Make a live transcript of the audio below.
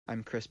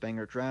I'm Chris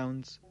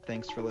Banger-Drowns.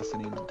 Thanks for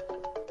listening.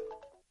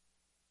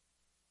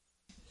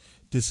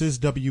 This is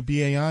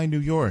WBAI New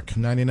York,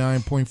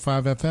 99.5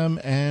 FM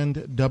and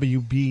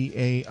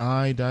WBAI.org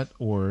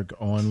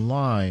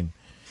online.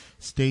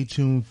 Stay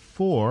tuned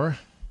for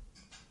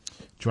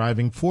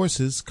Driving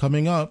Forces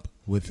coming up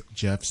with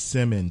Jeff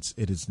Simmons.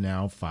 It is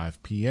now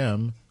 5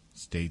 p.m.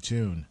 Stay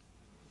tuned.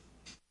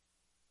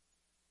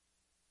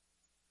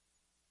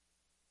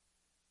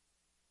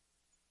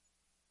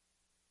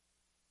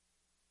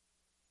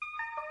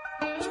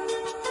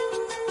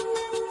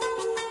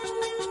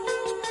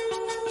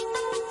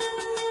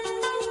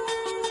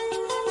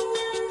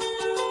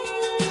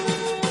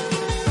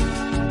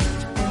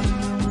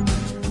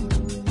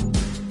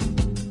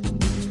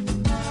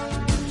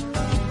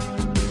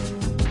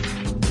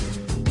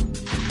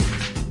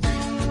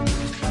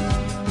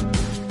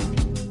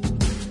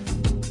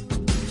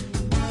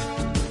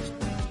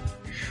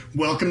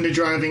 Welcome to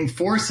Driving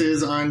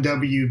Forces on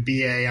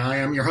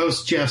WBAI. I'm your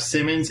host, Jeff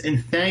Simmons,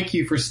 and thank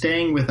you for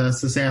staying with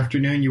us this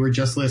afternoon. You were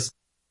just listening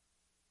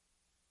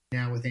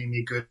now with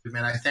Amy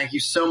Goodman. I thank you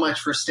so much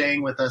for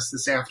staying with us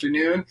this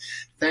afternoon.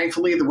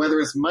 Thankfully, the weather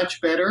is much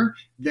better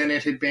than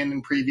it had been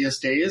in previous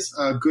days.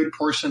 A good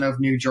portion of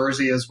New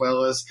Jersey, as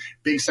well as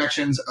big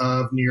sections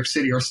of New York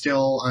City, are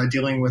still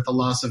dealing with the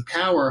loss of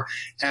power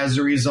as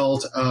a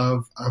result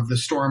of the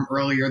storm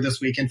earlier this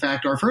week. In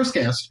fact, our first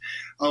guest,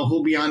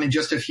 who'll be on in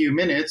just a few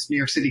minutes, New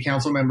York City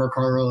Council member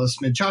Carlos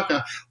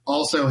Menchaca,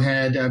 also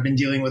had been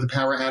dealing with a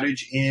power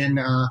outage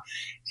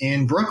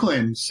in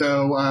Brooklyn.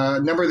 So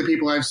a number of the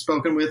people I've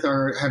spoken with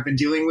have been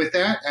dealing with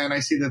that, and I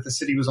see that the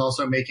city was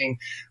also making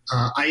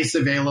dry ice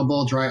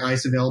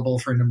available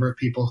for a number of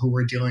people who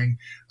were dealing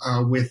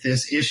with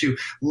this issue.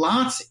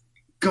 Lots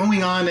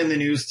going on in the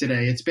news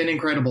today. It's been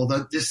incredible.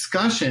 The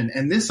discussion,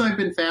 and this I've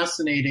been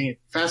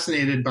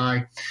fascinated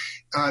by,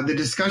 the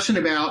discussion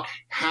about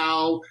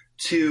how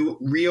to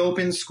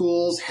reopen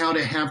schools, how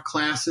to have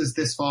classes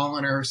this fall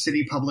in our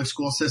city public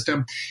school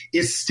system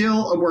is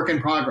still a work in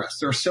progress.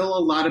 There are still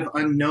a lot of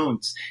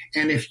unknowns.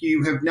 And if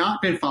you have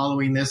not been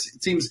following this,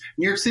 it seems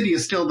New York City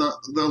is still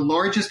the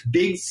largest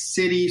big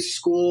city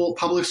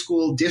public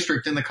school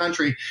district in the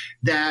country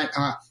that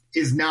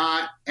is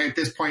not at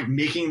this point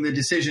making the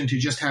decision to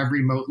just have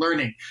remote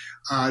learning.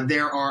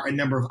 There are a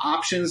number of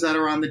options that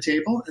are on the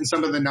table, and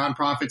some of the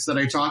nonprofits that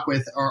I talk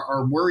with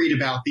are worried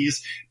about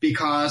these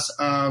because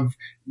of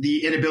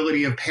the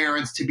inability of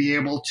parents to be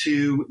able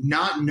to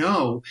not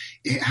know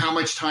how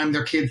much time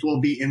their kids will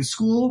be in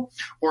school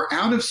or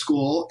out of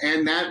school,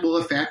 and that will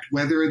affect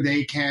whether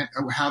they can,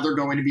 how they're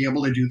going to be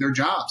able to do their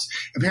jobs.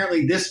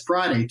 Apparently this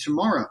Friday,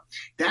 tomorrow,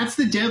 that's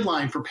the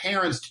deadline for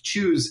parents to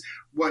choose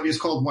what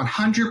is called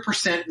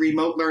 100%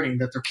 remote learning,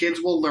 that their kids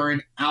will learn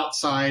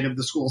outside of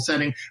the school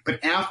setting.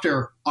 But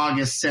after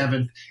August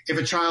 7th, if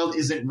a child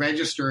isn't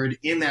registered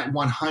in that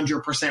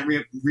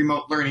 100%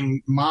 remote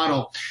learning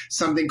model,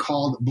 something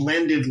called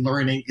blended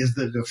learning is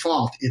the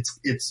default. It's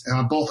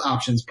both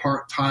options,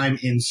 part-time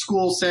in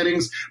school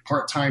settings,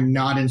 part-time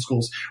not in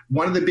schools.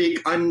 One of the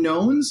big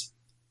unknowns,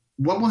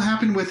 what will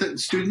happen with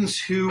students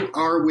who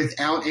are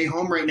without a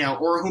home right now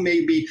or who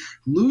may be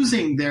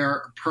losing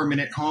their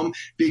permanent home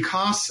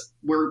because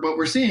what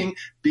we're seeing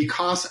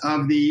because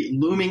of the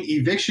looming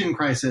eviction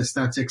crisis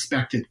that's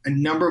expected. A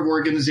number of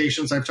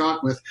organizations I've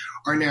talked with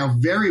are now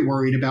very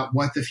worried about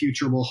what the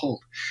future will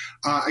hold.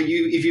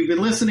 If you've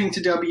been listening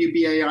to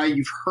WBAI,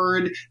 you've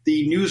heard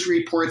the news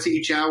reports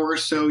each hour,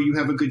 so you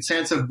have a good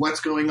sense of what's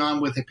going on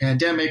with the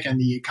pandemic and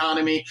the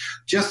economy.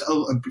 Just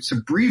so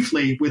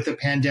briefly with the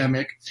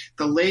pandemic,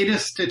 the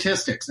latest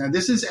statistics. Now,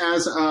 this is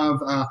as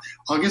of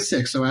August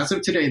 6th, so as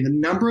of today, the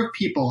number of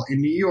people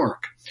in New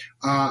York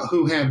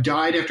who have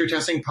died after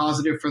testing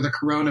positive for the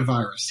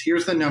coronavirus.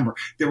 Here's the number.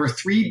 There were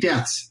 3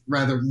 deaths,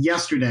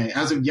 yesterday.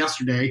 As of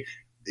yesterday,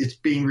 it's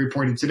being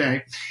reported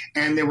today.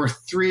 And there were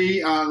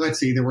 3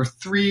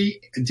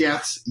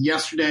 deaths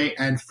yesterday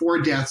and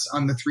 4 deaths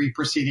on the 3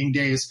 preceding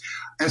days.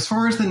 As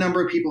far as the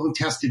number of people who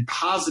tested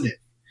positive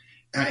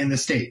in the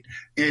state,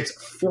 it's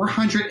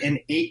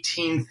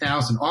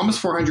 418,000,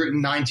 almost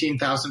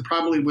 419,000.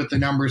 Probably with the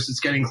numbers, it's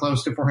getting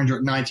close to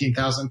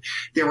 419,000.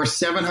 There were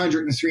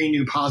 703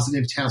 new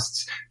positive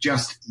tests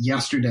just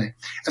yesterday.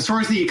 As far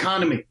as the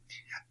economy,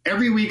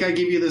 every week I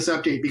give you this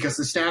update because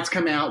the stats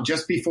come out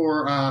just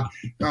before a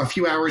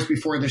few hours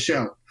before the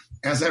show.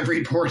 As I've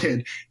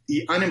reported,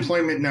 the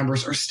unemployment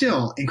numbers are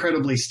still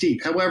incredibly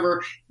steep.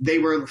 However, there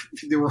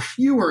were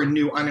fewer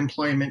new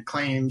unemployment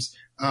claims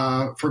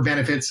for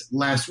benefits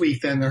last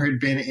week than there had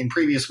been in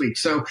previous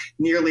weeks. So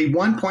nearly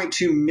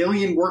 1.2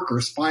 million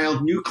workers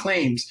filed new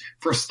claims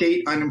for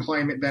state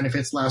unemployment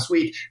benefits last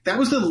week. That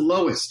was the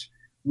lowest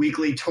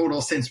weekly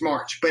total since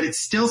March, but it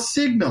still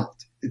signaled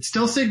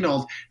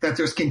that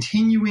there's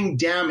continuing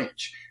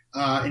damage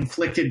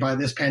inflicted by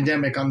this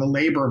pandemic on the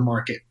labor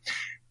market.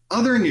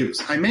 Other news,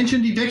 I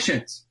mentioned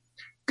evictions.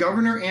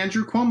 Governor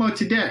Andrew Cuomo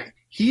today,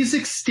 he's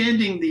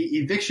extending the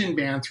eviction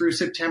ban through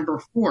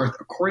September 4th,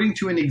 according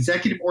to an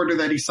executive order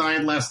that he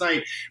signed last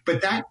night.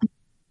 But that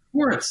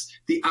supports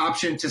the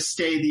option to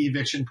stay the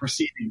eviction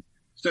proceeding.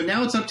 So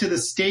now it's up to the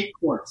state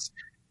courts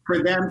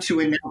for them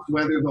to announce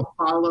whether they'll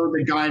follow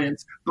the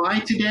guidance. By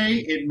today,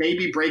 it may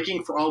be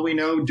breaking for all we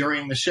know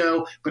during the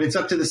show, but it's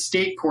up to the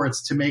state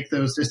courts to make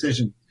those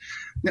decisions.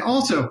 Now,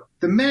 also,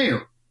 the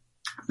mayor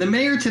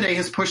today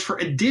has pushed for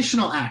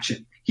additional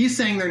action. He's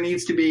saying there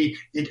needs to be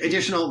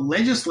additional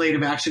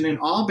legislative action in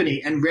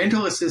Albany and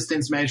rental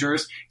assistance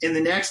measures in the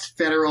next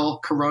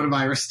federal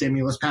coronavirus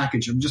stimulus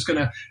package. I'm just going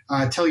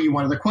to tell you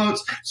one of the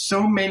quotes.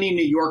 So many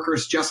New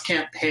Yorkers just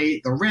can't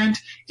pay the rent.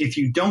 If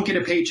you don't get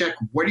a paycheck,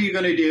 what are you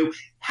going to do?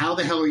 How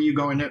the hell are you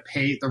going to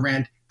pay the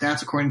rent?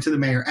 That's according to the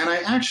mayor. And I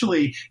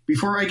actually,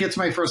 before I get to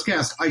my first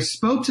guest, I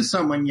spoke to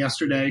someone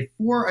yesterday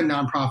for a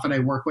nonprofit I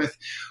work with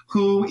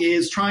who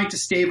is trying to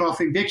stave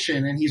off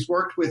eviction. And he's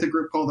worked with a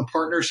group called the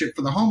Partnership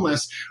for the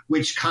Homeless,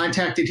 which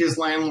contacted his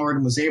landlord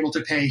and was able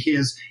to pay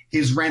his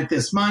rent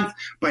this month.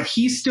 But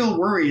he still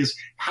worries,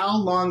 how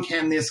long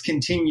can this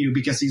continue?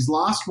 Because he's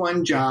lost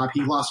one job.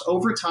 He lost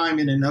overtime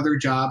in another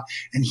job.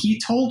 And he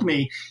told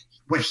me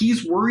what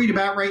he's worried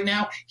about right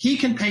now, he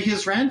can pay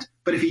his rent,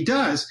 but if he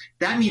does,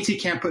 that means he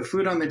can't put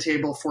food on the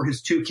table for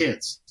his 2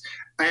 kids.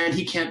 And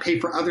he can't pay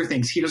for other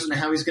things. He doesn't know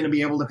how he's going to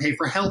be able to pay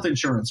for health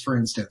insurance, for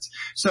instance.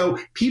 So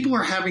people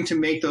are having to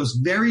make those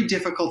very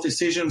difficult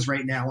decisions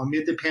right now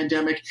amid the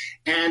pandemic,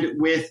 and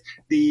with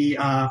the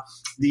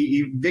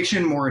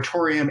eviction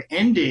moratorium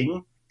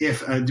ending,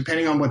 if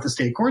depending on what the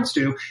state courts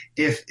do,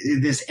 if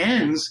this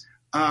ends,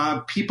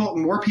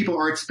 more people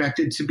are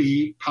expected to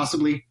be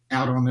possibly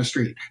out on the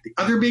street. The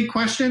other big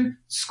question,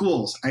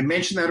 schools. I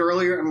mentioned that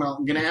earlier. I'm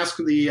going to ask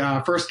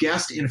the first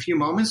guest in a few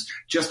moments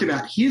just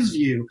about his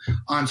view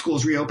on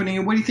schools reopening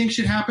and what he thinks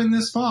should happen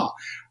this fall.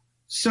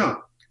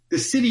 So the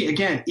city,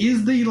 again,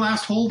 is the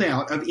last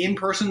holdout of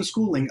in-person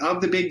schooling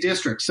of the big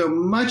district. So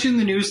much in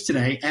the news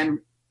today, and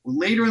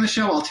later in the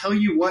show, I'll tell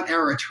you what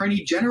our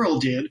Attorney General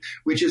did,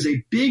 which is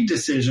a big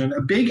decision,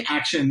 a big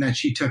action that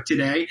she took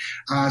today.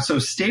 So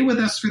stay with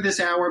us for this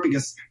hour,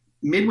 because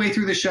midway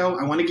through the show,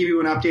 I want to give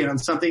you an update on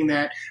something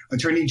that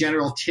Attorney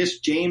General Tish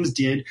James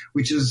did,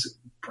 which is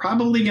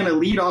probably going to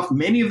lead off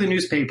many of the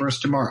newspapers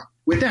tomorrow.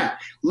 With that,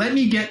 let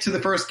me get to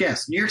the first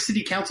guest, New York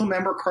City Council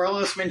member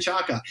Carlos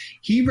Menchaca.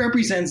 He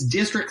represents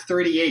District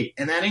 38,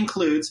 and that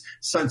includes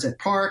Sunset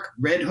Park,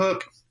 Red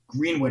Hook,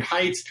 Greenwood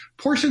Heights,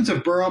 portions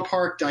of Borough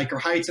Park, Dyker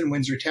Heights, and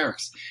Windsor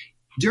Terrace.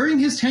 During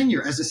his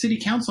tenure as a city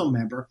council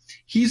member,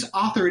 he's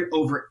authored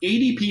over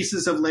 80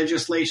 pieces of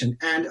legislation,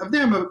 and of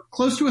them,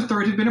 close to a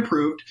third have been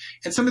approved.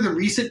 And some of the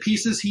recent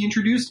pieces he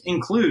introduced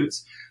include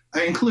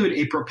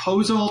a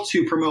proposal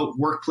to promote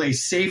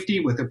workplace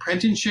safety with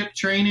apprenticeship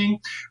training,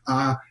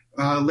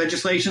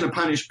 legislation to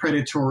punish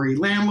predatory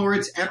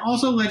landlords, and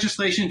also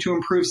legislation to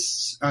improve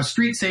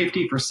street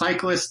safety for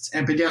cyclists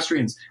and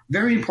pedestrians.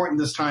 Very important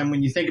this time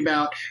when you think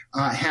about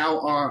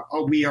how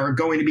we are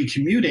going to be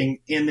commuting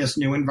in this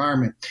new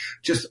environment.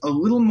 Just a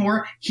little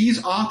more,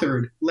 he's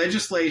authored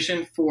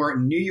legislation for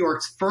New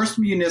York's first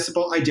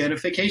municipal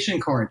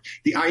identification card,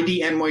 the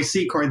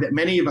ID-NYC card that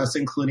many of us,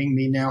 including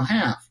me, now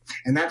have.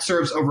 And that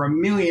serves over 1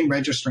 million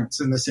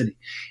registrants in the city.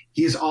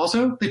 He is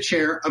also the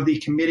chair of the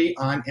Committee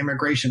on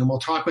Immigration, and we'll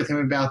talk with him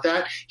about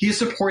that. He has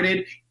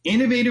supported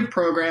innovative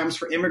programs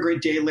for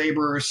immigrant day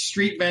laborers,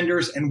 street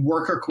vendors, and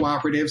worker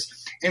cooperatives.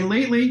 And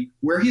lately,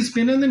 where he's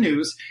been in the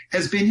news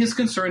has been his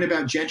concern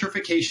about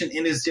gentrification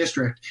in his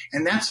district,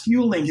 and that's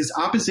fueling his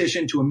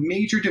opposition to a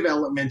major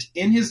development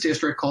in his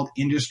district called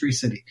Industry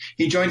City.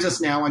 He joins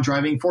us now on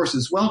Driving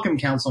Forces. Welcome,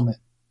 Councilman.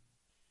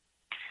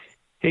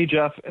 Hey,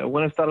 Jeff.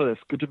 Buenas tardes.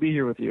 Good to be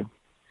here with you.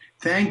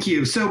 Thank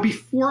you. So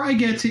before I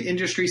get to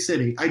Industry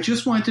City, I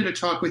just wanted to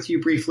talk with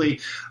you briefly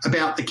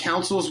about the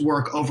council's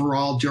work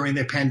overall during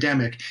the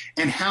pandemic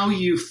and how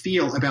you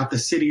feel about the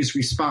city's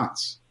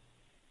response.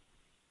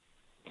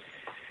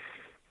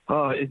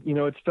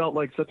 It's felt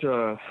like such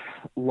a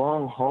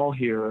long haul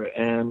here,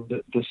 and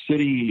the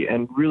city,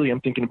 and really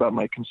I'm thinking about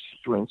my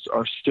constituents,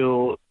 are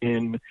still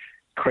in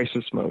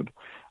crisis mode.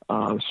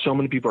 So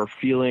many people are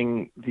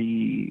feeling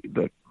the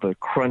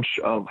crunch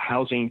of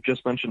housing. You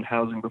just mentioned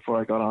housing before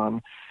I got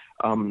on.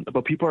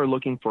 But people are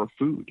looking for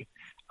food.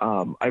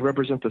 I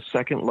represent the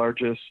second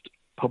largest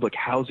public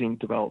housing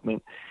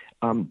development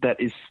that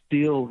is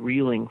still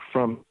reeling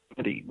from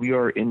city. We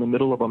are in the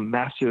middle of a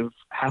massive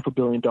 $500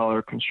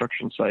 million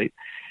construction site,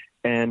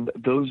 and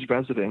those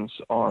residents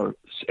are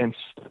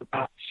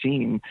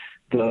seeing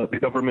the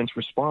government's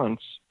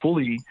response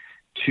fully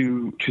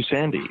to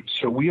Sandy.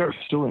 So we are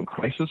still in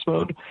crisis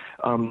mode.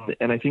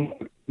 And I think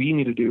what we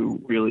need to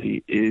do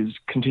really is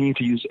continue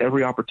to use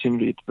every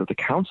opportunity that the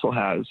council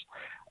has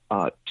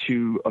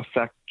to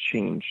affect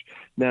change.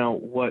 Now,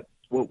 what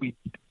we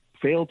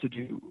failed to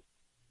do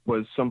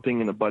was something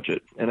in the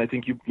budget. And I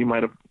think you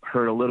might have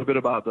heard a little bit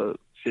about the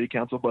city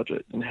council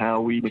budget and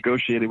how we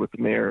negotiated with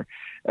the mayor.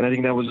 And I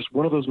think that was just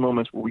one of those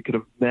moments where we could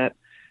have met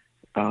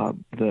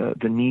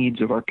the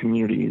needs of our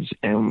communities,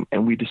 and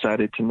we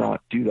decided to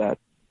not do that.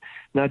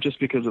 Not just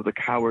because of the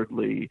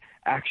cowardly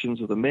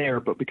actions of the mayor,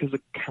 but because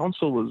the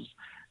council was,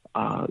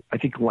 I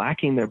think,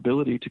 lacking their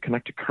ability to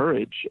connect to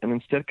courage and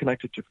instead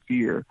connected to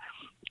fear.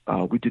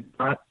 We did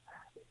not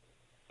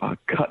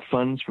cut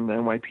funds from the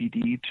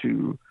NYPD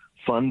to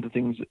fund the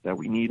things that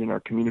we need in our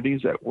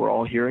communities that we're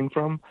all hearing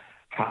from: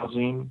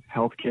 housing,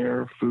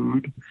 healthcare,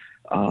 food,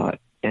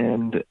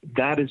 and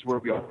that is where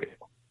we are.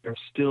 We're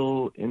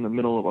still in the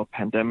middle of a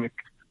pandemic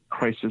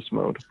crisis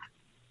mode.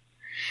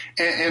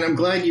 And I'm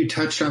glad you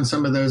touched on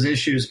some of those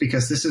issues,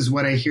 because this is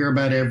what I hear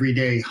about every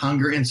day: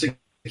 hunger,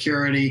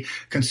 insecurity,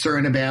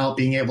 concern about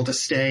being able to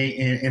stay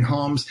in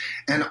homes.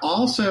 And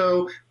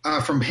also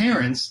from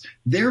parents,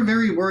 they're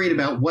very worried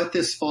about what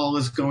this fall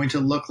is going to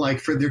look like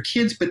for their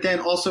kids, but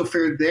then also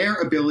for their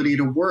ability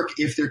to work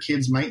if their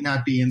kids might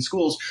not be in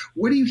schools.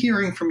 What are you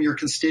hearing from your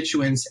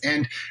constituents,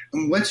 and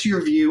what's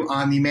your view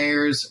on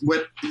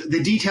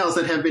the details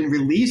that have been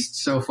released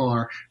so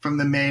far from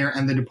the mayor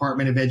and the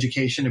Department of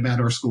Education about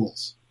our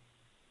schools?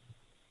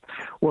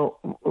 Well,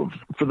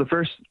 for the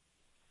first,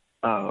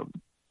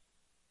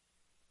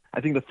 I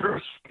think the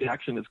first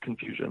reaction is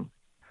confusion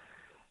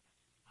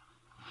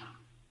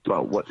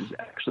about what is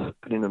actually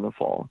happening in the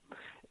fall,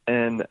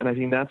 and I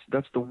think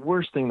that's the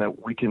worst thing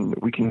that we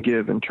can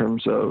give in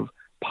terms of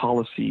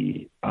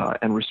policy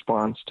and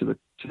response to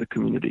the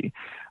community.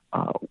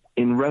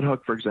 In Red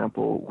Hook, for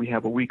example, we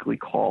have a weekly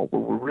call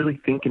where we're really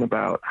thinking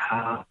about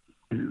how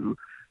to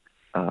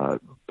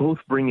both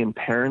bring in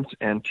parents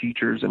and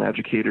teachers and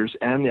educators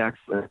and the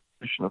actual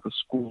of a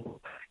school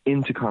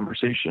into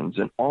conversations,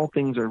 and all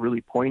things are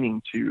really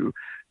pointing to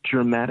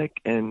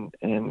dramatic and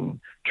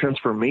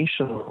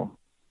transformational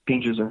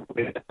changes in the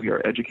way that we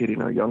are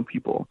educating our young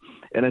people.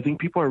 And I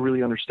think people are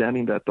really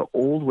understanding that the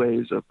old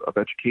ways of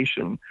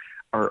education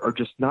are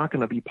just not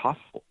going to be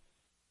possible.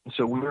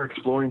 So we were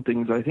exploring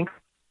things, I think,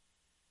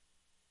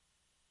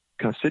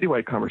 kind of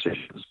citywide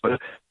conversations, but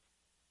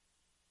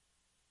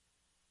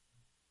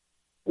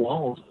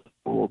walls,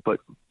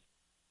 but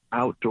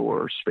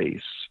outdoor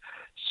space,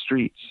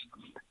 streets,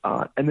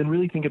 and then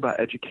really think about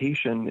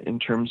education in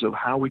terms of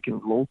how we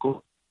can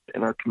local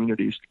in our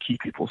communities to keep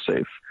people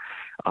safe.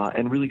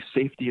 And really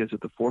safety is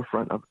at the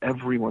forefront of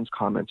everyone's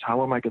comments.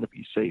 How am I going to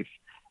be safe?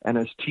 And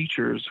as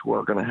teachers who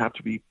are going to have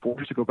to be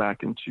forced to go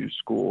back into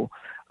school,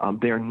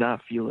 they are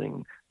not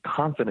feeling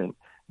confident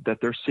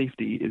that their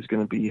safety is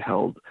going to be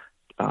held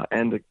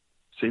and the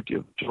safety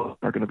of children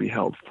are going to be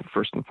held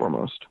first and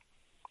foremost.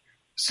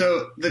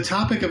 So the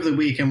topic of the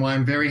week, and why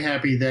I'm very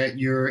happy that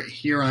you're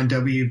here on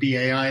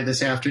WBAI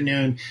this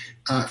afternoon,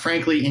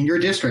 frankly, in your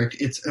district,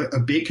 it's a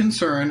big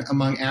concern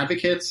among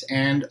advocates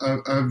and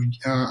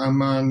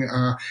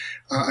among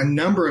a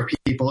number of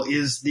people,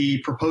 is the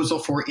proposal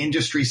for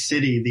Industry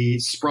City, the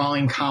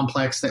sprawling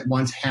complex that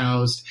once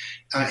housed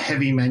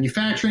heavy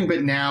manufacturing,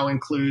 but now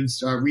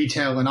includes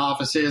retail and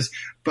offices.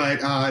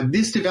 But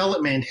this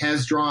development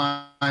has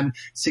drawn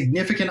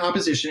significant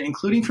opposition,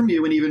 including from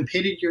you, and even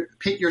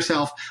pit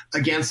yourself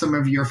against some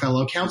of your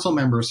fellow council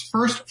members.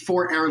 First,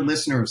 for our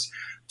listeners,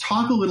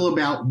 talk a little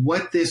about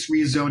what this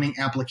rezoning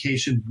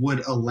application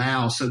would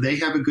allow, so they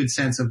have a good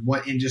sense of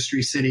what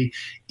Industry City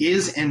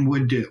is and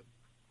would do.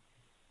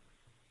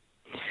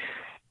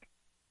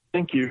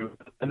 Thank you.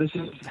 And this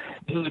is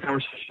a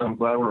conversation I'm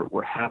glad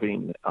we're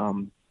having.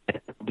 And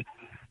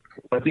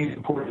what I think is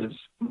important is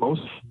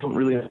most don't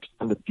really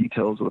understand the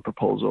details of the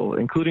proposal,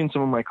 including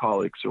some of my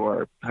colleagues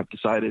who have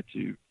decided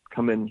to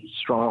come in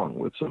strong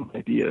with some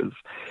ideas.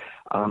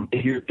 They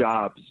hear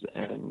jobs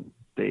and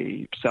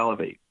they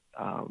salivate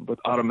with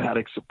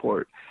automatic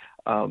support.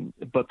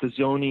 But the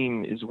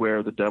zoning is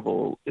where the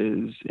devil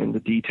is in the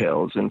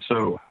details. And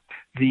so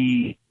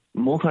the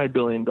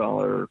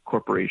multi-billion-dollar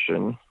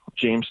corporation,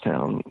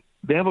 Jamestown,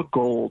 they have a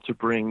goal to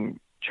bring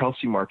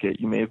Chelsea Market,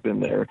 you may have been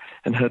there,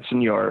 and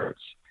Hudson Yards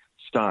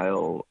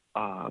style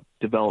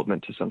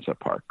development to Sunset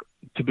Park,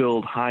 to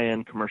build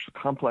high-end commercial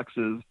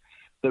complexes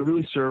that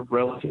really serve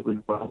relatively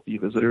wealthy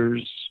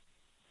visitors,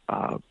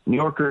 New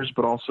Yorkers,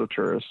 but also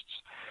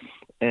tourists.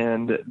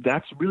 And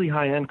that's really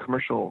high-end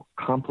commercial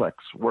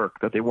complex work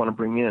that they want to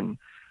bring in.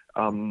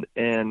 And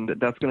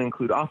that's going to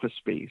include office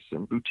space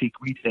and boutique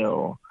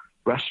retail,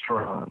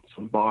 restaurants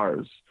and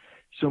bars.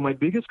 So my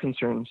biggest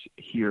concerns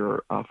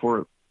here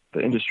for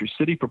the Industry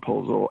City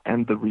proposal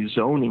and the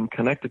rezoning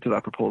connected to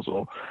that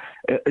proposal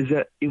is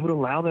that it would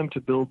allow them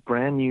to build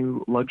brand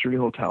new luxury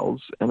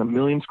hotels and 1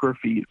 million square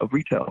feet of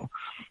retail.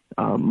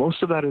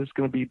 Most of that is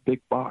going to be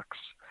big box.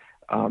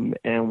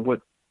 And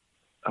what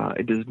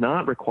it does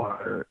not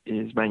require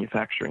is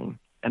manufacturing.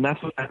 And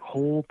that's what that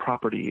whole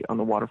property on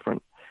the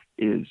waterfront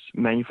is,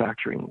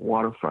 manufacturing,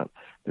 waterfront.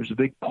 There's a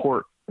big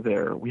port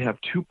there. We have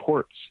 2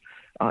 ports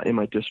in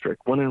my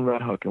district, one in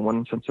Red Hook and one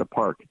in Sunset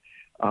Park.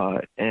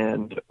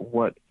 And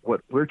what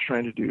we're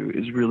trying to do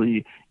is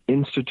really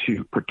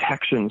institute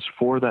protections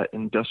for that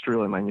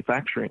industrial and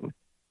manufacturing.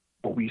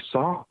 What we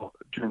saw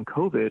during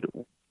COVID,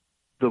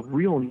 the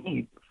real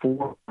need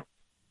for an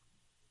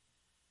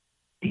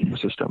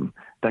ecosystem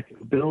that can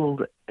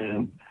build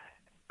and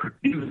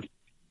produce.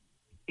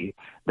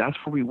 That's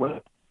where we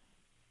went.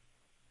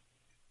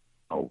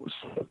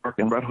 Sunset Park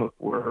and Red Hook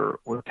were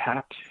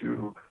tapped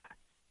to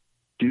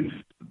do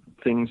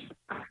things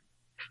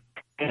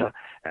and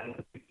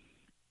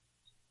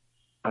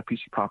a piece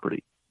of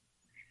property.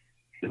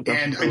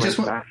 And I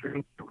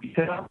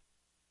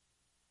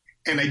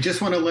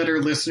just want to let our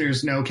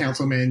listeners know,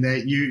 Councilman,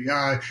 that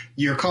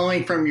you're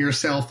calling from your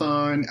cell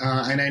phone,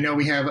 and I know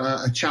we have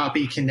a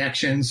choppy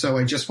connection, so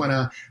I just want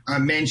to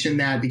mention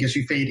that because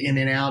you fade in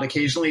and out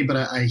occasionally, but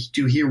I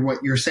do hear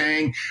what you're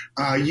saying.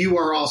 You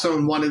are also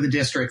in one of the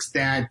districts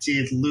that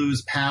did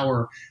lose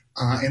power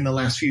in the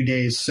last few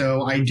days,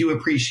 so I do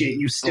appreciate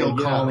you still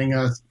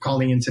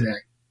calling in today.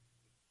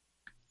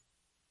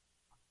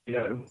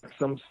 Yeah,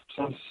 some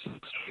streets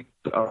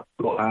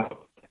go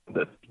out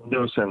that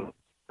no sense,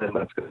 and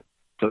that's good.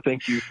 So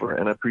thank you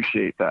and I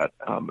appreciate that.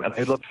 And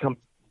I'd love to come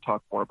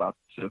talk more about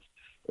this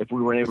if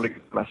we weren't able to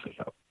get the message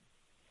out.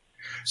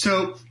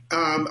 So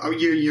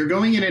you're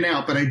going in and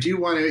out, but I do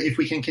want to, if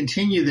we can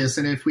continue this,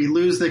 and if we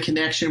lose the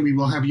connection, we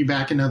will have you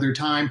back another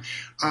time.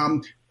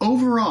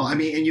 Overall, I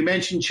mean, and you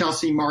mentioned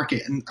Chelsea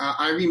Market, and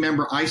I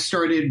remember I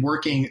started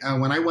working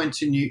when I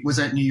was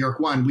at New York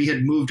One. We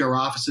had moved our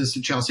offices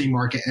to Chelsea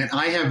Market, and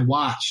I have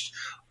watched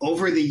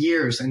over the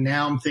years, and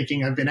now I'm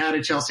thinking I've been out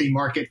of Chelsea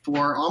Market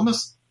for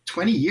almost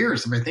 20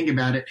 years, if I think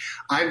about it.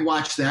 I've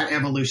watched that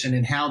evolution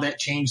and how that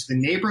changed the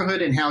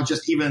neighborhood and how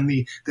just even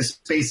the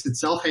space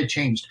itself had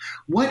changed.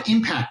 What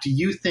impact do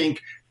you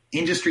think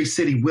Industry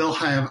City will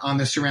have on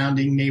the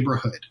surrounding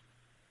neighborhood?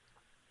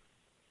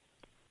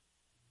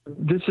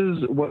 This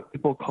is what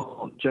people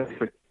call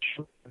gentrification.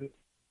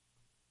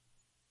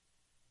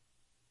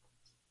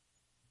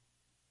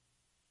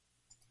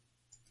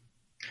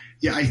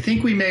 Yeah, I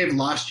think we may have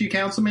lost you,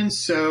 Councilman.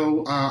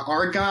 So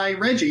our guy,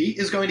 Reggie,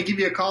 is going to give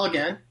you a call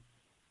again.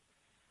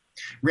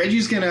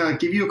 Reggie's going to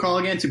give you a call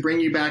again to bring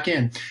you back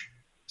in.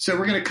 So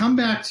we're going to come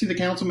back to the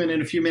Councilman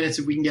in a few minutes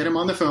if we can get him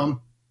on the phone.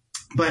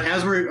 But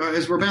as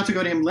we're about to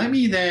go to him, let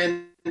me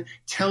then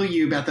tell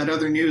you about that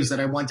other news that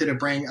I wanted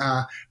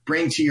to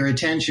bring to your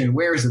attention.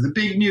 Where is it? The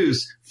big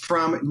news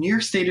from New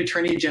York State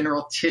Attorney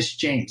General Tish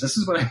James. This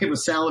is what I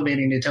was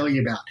salivating to tell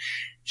you about.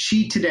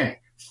 She today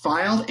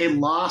filed a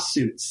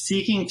lawsuit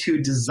seeking to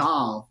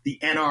dissolve the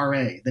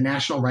NRA, the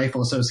National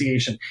Rifle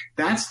Association.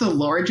 That's the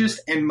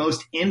largest and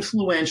most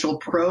influential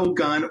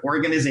pro-gun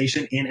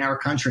organization in our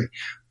country.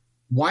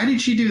 Why did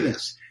she do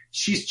this?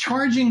 She's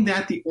charging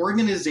that the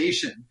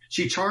organization,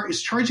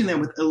 is charging them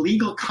with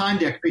illegal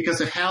conduct because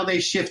of how they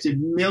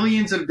shifted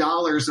millions of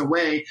dollars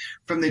away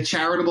from the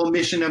charitable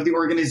mission of the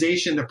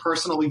organization to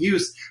personal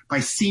use by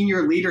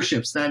senior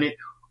leaderships, that it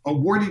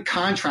awarded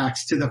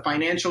contracts to the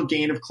financial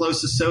gain of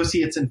close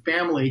associates and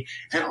family,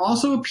 and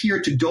also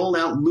appeared to dole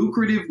out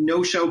lucrative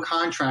no-show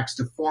contracts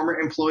to former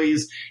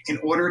employees in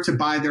order to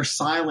buy their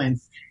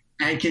silence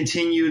and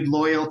continued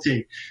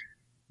loyalty.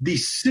 The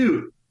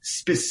suit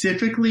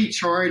specifically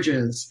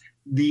charges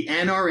the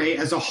NRA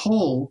as a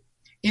whole,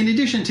 in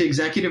addition to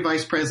Executive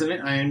Vice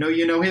President, I know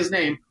you know his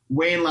name,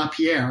 Wayne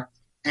LaPierre,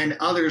 and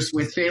others,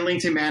 with failing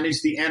to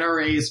manage the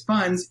NRA's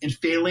funds and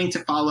failing to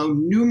follow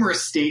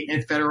numerous state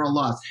and federal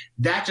laws.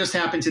 That just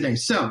happened today.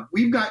 So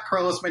we've got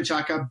Carlos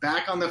Menchaca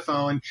back on the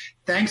phone.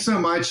 Thanks so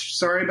much.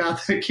 Sorry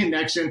about the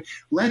connection.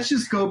 Let's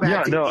just go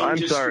back to industry.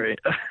 I'm sorry.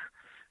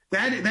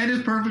 That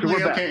is perfectly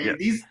okay. Back,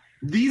 yeah.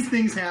 These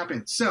things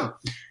happen. So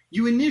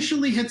you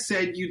initially had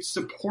said you'd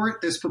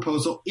support this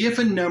proposal if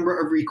a number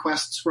of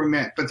requests were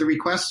met, but the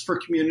requests for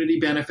community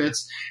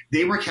benefits,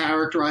 they were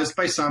characterized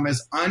by some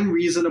as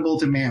unreasonable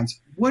demands.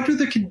 What are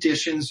the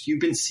conditions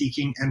you've been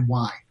seeking and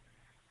why?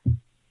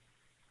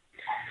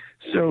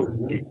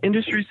 So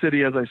Industry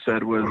City, as I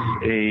said, was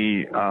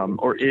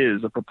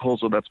is a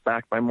proposal that's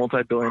backed by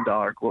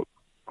multi-billion-dollar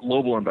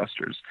global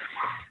investors.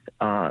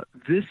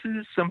 This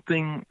is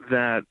something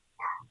that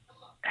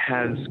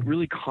has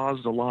really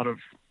caused a lot of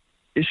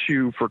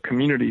issue for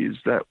communities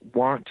that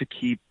want to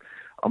keep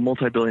a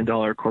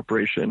multi-billion-dollar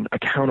corporation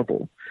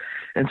accountable.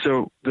 And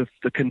so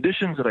the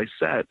conditions that I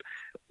set,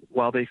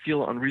 while they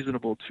feel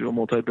unreasonable to a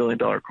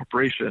multi-billion-dollar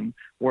corporation,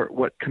 were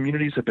what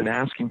communities have been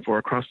asking for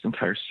across the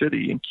entire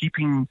city and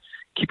keeping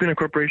a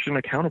corporation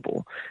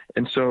accountable.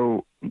 And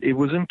so it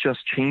wasn't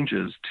just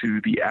changes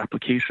to the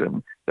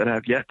application that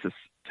have yet to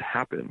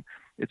happen.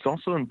 It's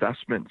also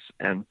investments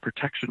and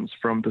protections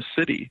from the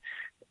city,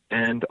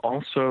 and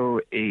also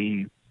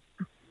a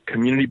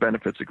community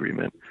benefits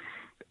agreement.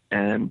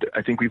 And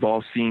I think we've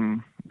all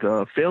seen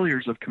the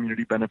failures of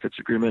community benefits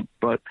agreement,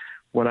 but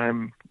what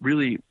I'm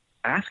really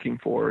asking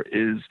for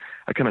is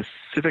a kind of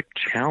civic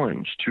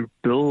challenge to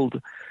build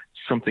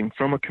something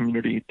from a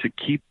community to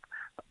keep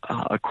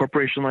a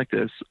corporation like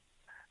this,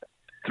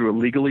 through a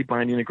legally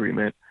binding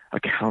agreement,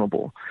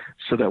 accountable,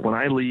 so that when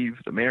I leave,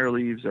 the mayor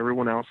leaves,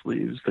 everyone else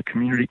leaves, the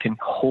community can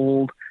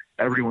hold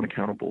everyone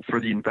accountable for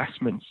the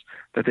investments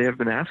that they have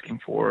been asking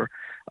for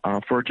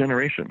a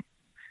generation.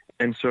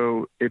 And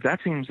so if that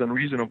seems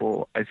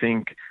unreasonable, I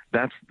think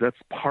that's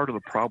part of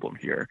the problem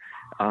here.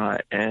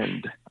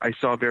 And I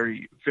saw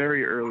very,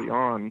 very early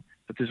on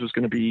that this was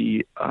going to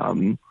be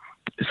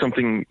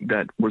something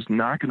that was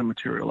not going to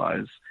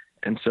materialize.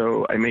 And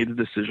so I made the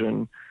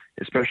decision,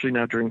 especially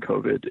now during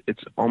COVID,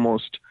 it's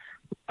almost,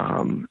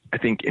 I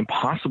think,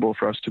 impossible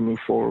for us to move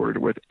forward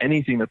with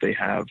anything that they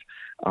have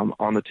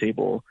on the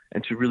table,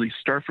 and to really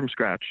start from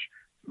scratch,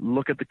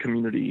 look at the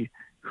community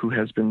who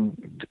has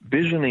been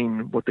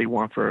visioning what they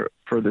want for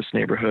this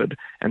neighborhood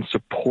and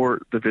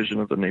support the vision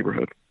of the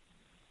neighborhood.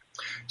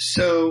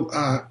 So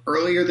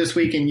earlier this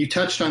week, and you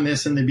touched on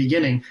this in the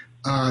beginning,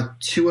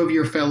 two of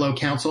your fellow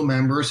council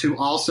members who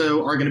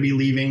also are going to be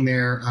leaving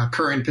their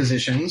current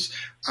positions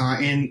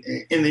in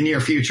the near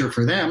future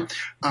for them,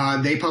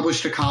 they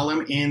published a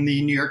column in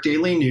the New York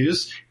Daily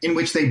News in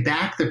which they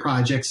backed the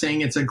project,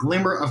 saying it's a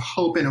glimmer of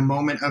hope in a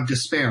moment of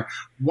despair.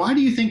 Why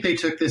do you think they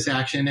took this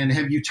action, and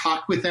have you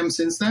talked with them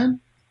since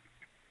then?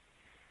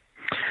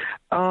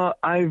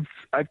 I've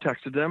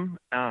texted them.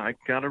 I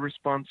got a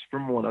response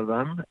from one of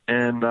them,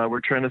 and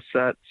we're trying to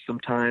set some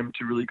time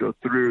to really go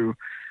through.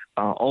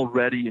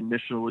 Already,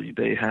 initially,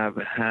 they have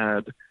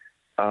had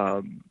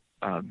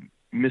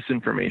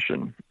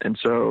misinformation, and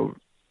so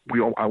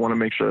I want to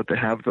make sure that they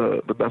have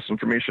the best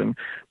information.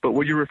 But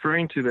what you're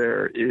referring to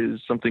there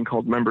is something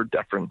called member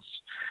deference.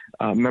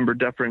 Member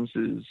deference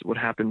is what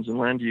happens in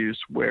land use,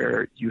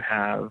 where you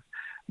have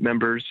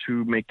members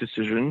who make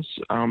decisions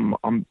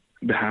on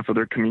behalf of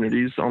their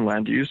communities on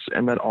land use,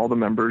 and that all the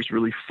members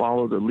really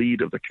follow the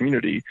lead of the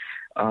community,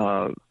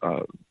 the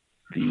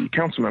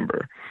council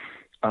member.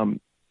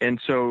 And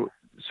so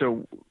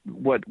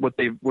what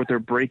they're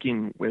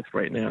breaking with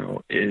right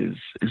now is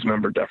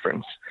member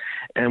deference.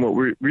 And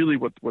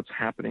what's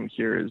happening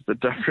here is the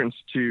deference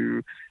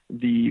to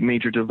the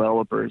major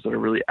developers that are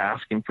really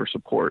asking for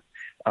support.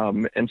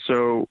 And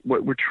so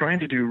what we're trying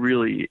to do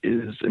really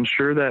is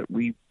ensure that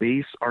we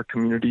base our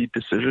community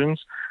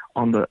decisions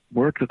on the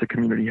work that the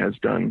community has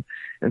done.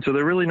 And so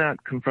they're really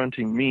not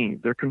confronting me.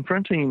 They're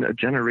confronting a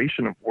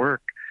generation of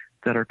work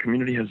that our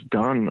community has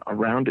done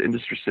around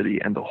Industry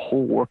City and the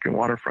whole working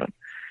waterfront.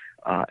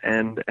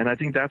 And I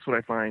think that's what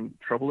I find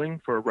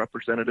troubling for a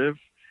representative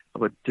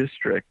of a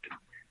district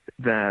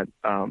that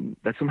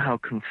somehow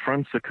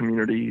confronts the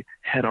community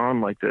head on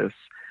like this.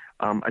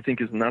 I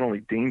think is not only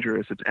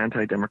dangerous, it's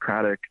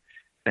anti-democratic,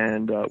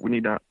 and we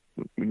need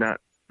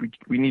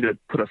to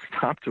put a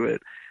stop to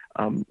it.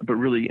 But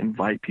really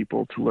invite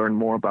people to learn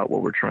more about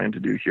what we're trying to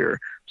do here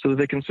so that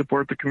they can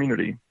support the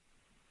community.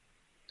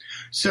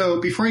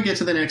 So before I get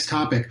to the next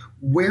topic,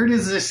 where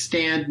does this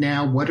stand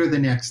now? What are the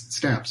next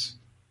steps?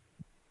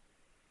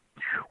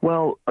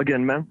 Well,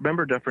 again,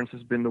 member deference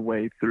has been the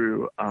way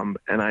through,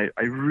 and I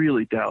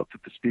really doubt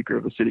that the Speaker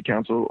of the City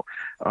Council,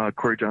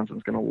 Corey Johnson,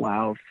 is going to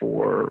allow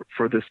for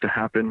this to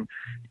happen.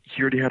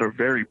 He already had a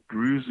very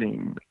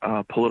bruising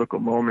political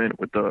moment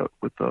with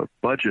the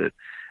budget.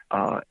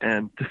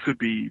 And this would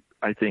be,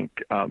 I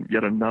think,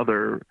 yet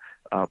another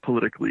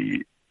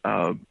politically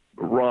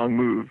wrong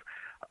move.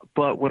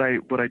 But what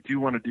I do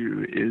want to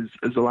do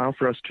is allow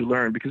for us to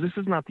learn, because this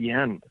is not the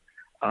end.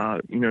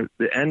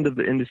 The end of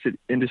the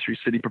Industry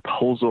City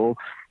proposal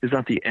is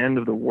not the end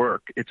of the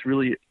work. It's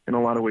really, in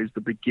a lot of ways,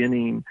 the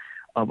beginning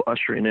of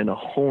ushering in a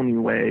whole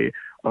new way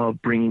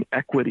of bringing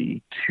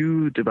equity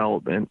to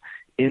development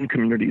in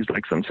communities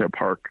like Sunset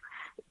Park,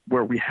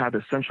 where we have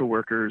essential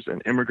workers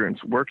and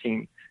immigrants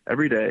working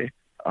every day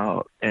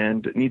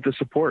and need the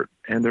support,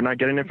 and they're not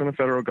getting it from the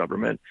federal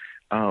government.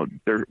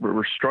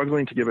 We're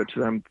struggling to give it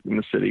to them in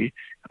the city,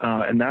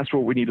 and that's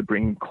what we need to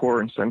bring core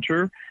and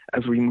center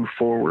as we move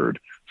forward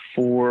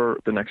for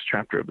the next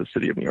chapter of the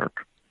City of New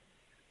York.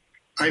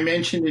 I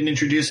mentioned in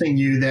introducing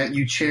you that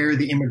you chair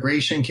the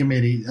Immigration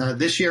Committee.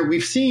 This year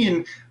we've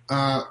seen,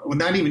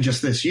 not even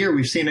just this year,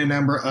 we've seen a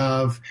number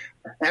of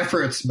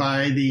efforts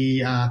by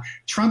the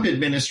Trump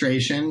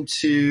administration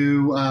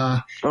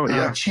to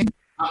change.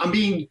 I'm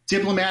being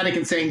diplomatic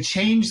and saying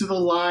change the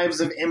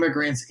lives of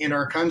immigrants in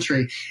our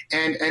country.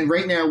 And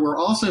right now we're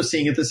also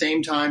seeing at the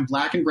same time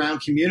Black and brown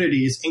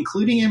communities,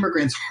 including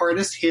immigrants,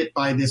 hardest hit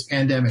by this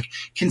pandemic.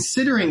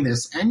 Considering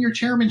this and your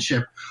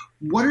chairmanship,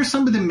 what are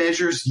some of the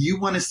measures you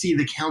want to see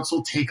the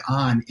council take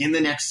on in the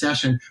next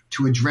session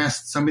to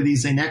address some of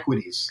these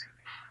inequities?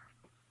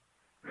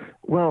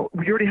 Well,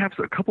 we already have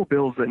a couple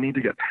bills that need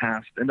to get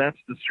passed, and that's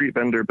the street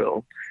vendor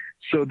bill.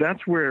 So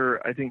that's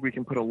where I think we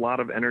can put a lot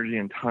of energy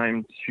and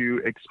time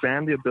to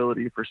expand the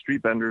ability for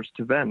street vendors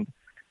to vend.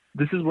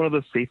 This is one of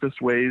the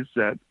safest ways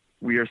that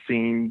we are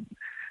seeing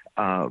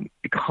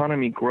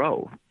economy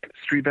grow.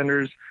 Street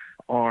vendors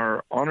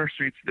are on our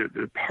streets.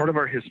 They're part of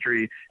our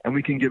history, and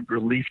we can give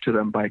relief to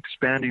them by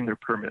expanding their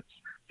permits.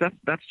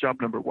 That's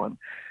job number one.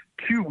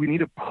 Two, we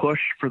need to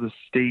push for the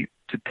state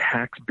to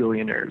tax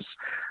billionaires,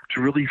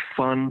 to really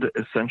fund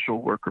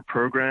essential worker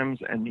programs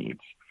and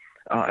needs.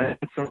 And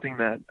it's something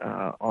that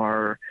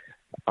our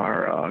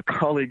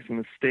colleagues in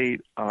the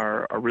state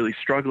are really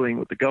struggling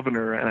with the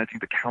governor, and I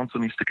think the council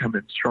needs to come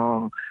in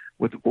strong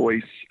with the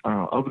voice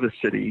of the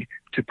city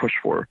to push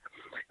for.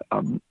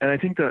 And I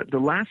think the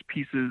last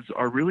pieces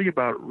are really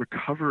about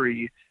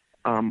recovery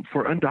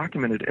for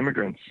undocumented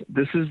immigrants.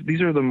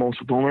 These are the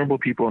most vulnerable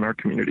people in our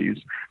communities.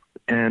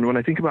 And when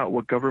I think about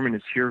what government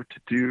is here to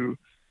do,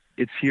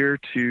 It's here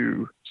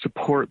to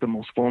support the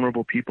most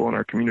vulnerable people in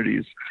our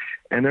communities.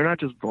 And they're not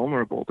just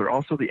vulnerable, they're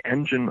also the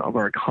engine of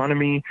our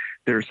economy.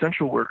 They're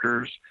essential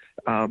workers.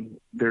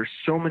 There's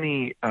so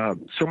many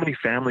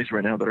families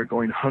right now that are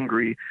going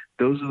hungry.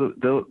 Those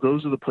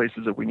are the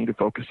places that we need to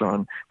focus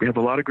on. We have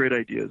a lot of great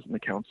ideas in the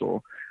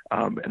council.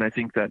 And I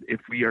think that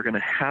if we are going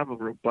to have a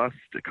robust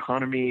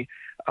economy,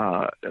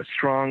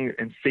 strong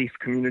and safe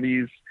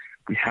communities,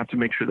 we have to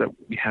make sure that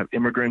we have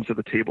immigrants at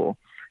the table.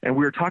 And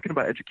we were talking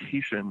about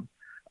education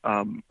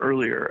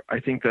earlier. I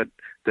think that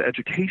the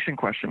education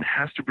question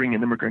has to bring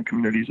in immigrant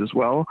communities as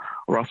well,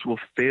 or else we'll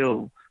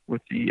fail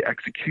with the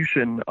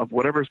execution of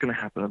whatever is going to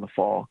happen in the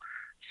fall.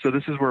 So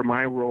this is where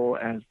my role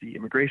as the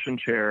immigration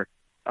chair,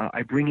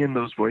 I bring in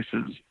those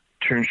voices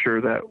to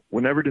ensure that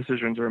whenever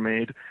decisions are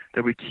made,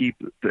 that we keep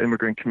the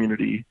immigrant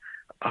community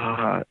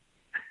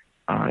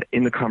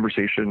in the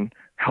conversation,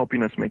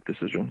 helping us make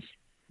decisions.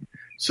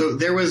 So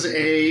there was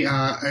a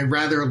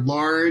rather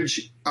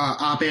large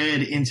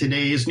op-ed in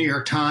today's New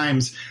York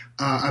Times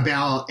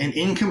about an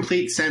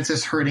incomplete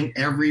census hurting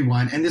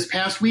everyone. And this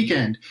past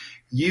weekend,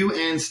 you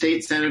and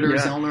State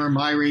Senators Eleanor and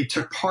Myrie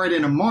took part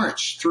in a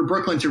march through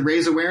Brooklyn to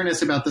raise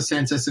awareness about the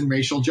census and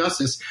racial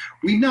justice.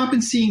 We've not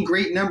been seeing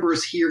great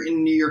numbers here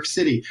in New York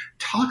City.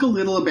 Talk a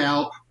little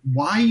about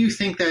why you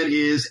think that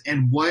is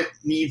and what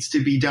needs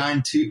to be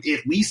done to,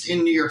 at least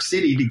in New York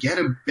City, to get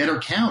a better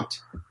count.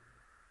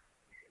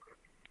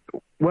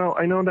 Well,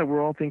 I know that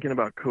we're all thinking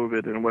about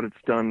COVID and what it's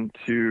done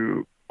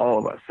to all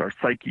of us, our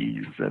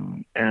psyches,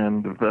 and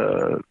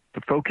the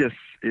focus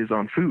is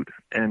on food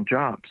and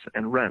jobs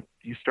and rent.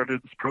 You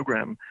started this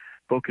program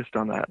focused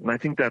on that, and I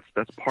think that's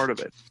part of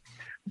it.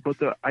 But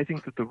I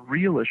think that the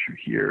real issue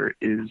here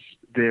is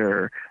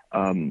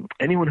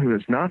anyone who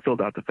has not filled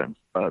out the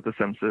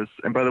census,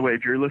 and by the way,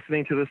 if you're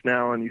listening to this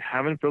now and you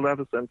haven't filled out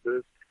the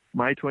census,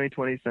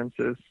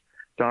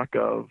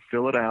 my2020census.gov,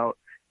 fill it out,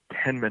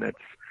 10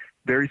 minutes,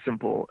 very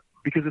simple,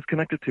 because it's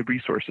connected to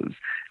resources.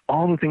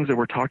 All the things that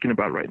we're talking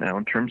about right now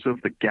in terms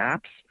of the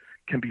gaps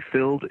can be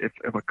filled if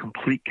a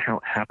complete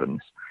count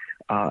happens.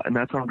 And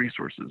that's on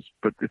resources,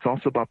 but it's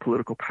also about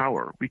political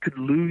power. We could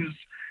lose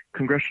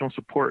congressional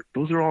support.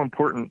 Those are all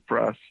important for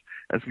us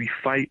as we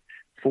fight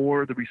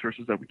for the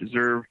resources that we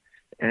deserve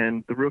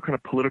and the real kind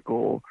of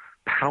political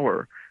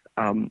power.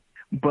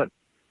 But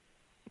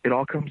it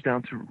all comes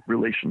down to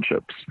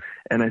relationships.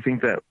 And I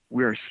think that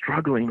we are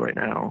struggling right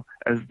now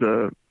as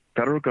the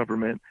federal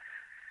government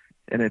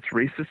and its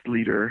racist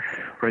leader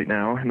right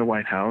now in the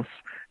White House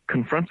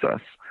confronts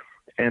us,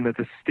 and that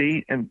the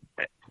state and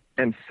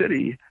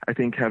city, I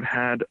think, have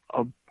had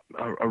a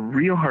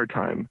real hard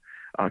time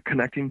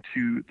connecting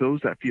to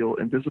those that feel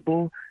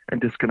invisible and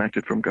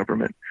disconnected from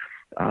government.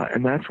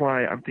 And that's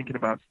why I'm thinking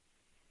about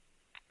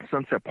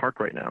Sunset Park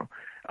right now.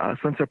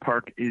 Sunset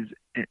Park is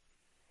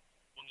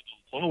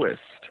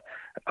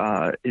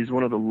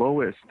one of the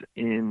lowest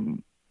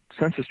in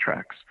census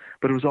tracts,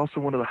 but it was also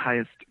one of the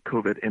highest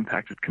COVID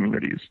impacted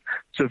communities.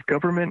 So if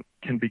government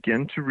can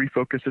begin to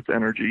refocus its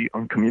energy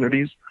on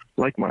communities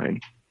like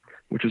mine,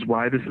 which is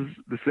why this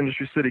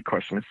industry city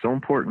question is so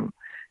important,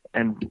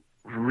 and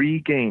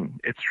regain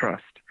its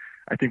trust,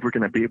 I think we're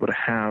going to be able to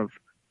have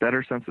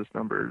better census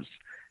numbers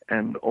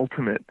and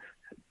ultimate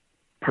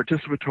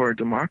participatory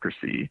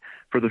democracy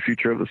for the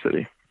future of the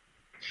city.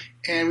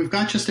 And we've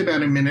got just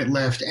about a minute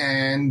left.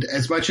 And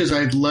as much as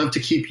I'd love to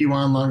keep you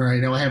on longer, I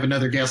know I have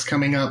another guest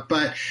coming up,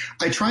 but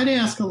I try to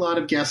ask a lot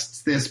of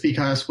guests this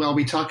because, well,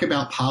 we talk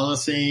about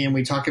policy and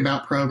we talk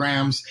about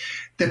programs.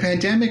 The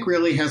pandemic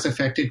really has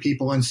affected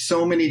people in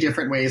so many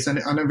different ways. And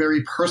on a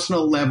very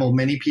personal level,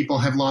 many people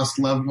have lost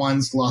loved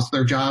ones, lost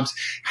their jobs.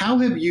 How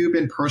have you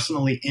been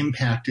personally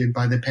impacted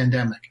by the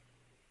pandemic?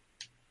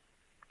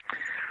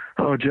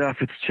 Oh, Jeff,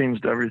 it's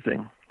changed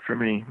everything for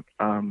me.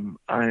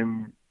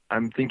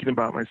 I'm thinking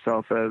about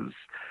myself as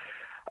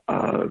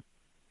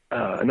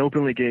an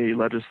openly gay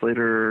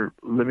legislator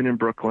living in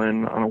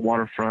Brooklyn on a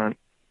waterfront.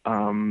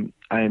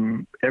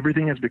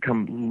 Everything has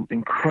become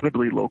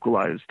incredibly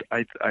localized.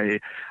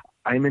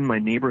 I'm in my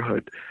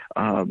neighborhood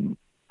and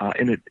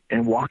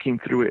walking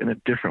through it in a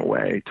different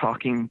way,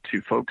 talking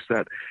to folks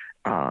that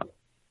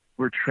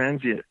were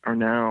transient are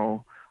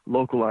now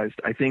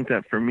localized. I think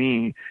that for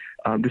me,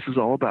 this is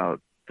all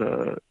about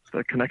the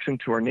connection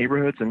to our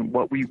neighborhoods and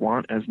what we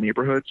want as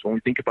neighborhoods. When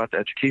we think about the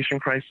education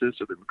crisis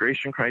or the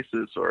immigration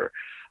crisis or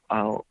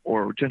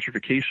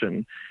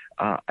gentrification,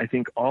 I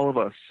think all of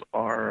us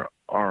are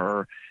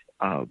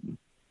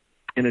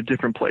in a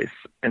different place.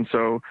 And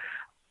so,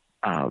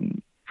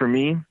 for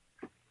me,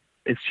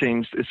 it's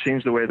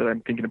changed the way that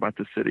I'm thinking about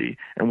the city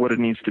and what it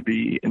needs to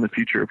be in the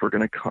future if we're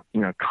going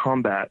to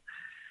combat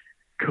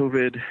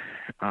COVID,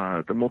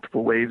 the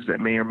multiple waves that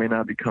may or may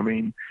not be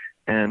coming,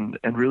 and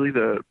really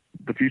the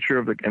future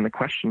of the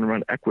question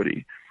around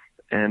equity.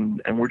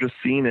 And we're just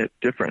seeing it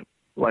different.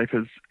 Life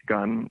has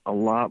gotten a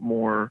lot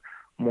more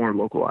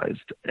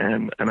localized,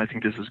 and I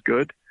think this is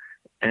good.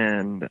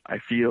 And I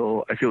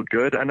feel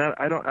good. And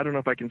I don't know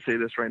if I can say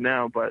this right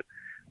now, but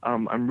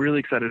I'm really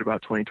excited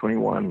about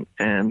 2021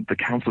 and the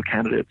council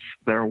candidates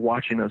that are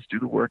watching us do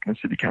the work in the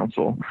city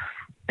council.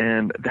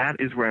 And that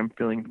is where I'm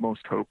feeling the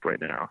most hope right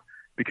now,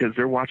 because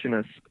they're watching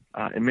us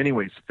in many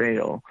ways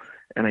fail.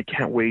 And I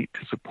can't wait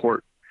to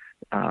support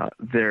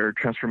their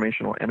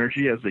transformational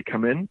energy as they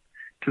come in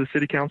to the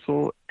city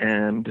council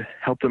and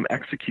help them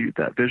execute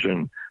that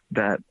vision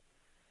that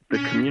the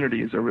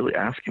communities are really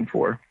asking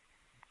for.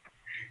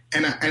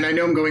 And I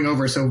know I'm going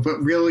over,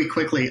 but really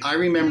quickly, I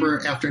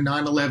remember after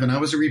 9/11, I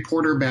was a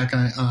reporter back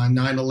on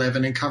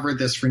 9/11 and covered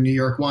this for New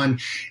York One.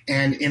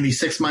 And in the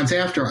 6 months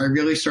after, I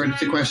really started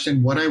to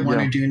question what I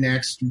want to do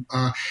next.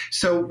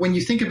 So when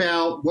you think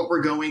about what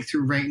we're going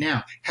through right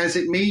now, has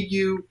it made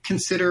you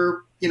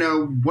consider,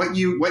 what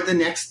the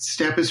next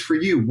step is for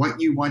you, what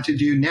you want to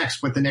do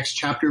next, what the next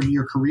chapter of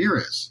your career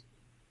is?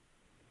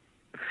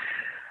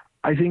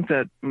 I think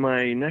that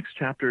my next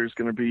chapter is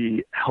going to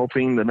be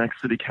helping the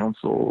next city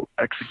council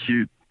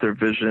execute their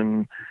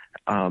vision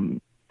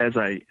as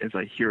I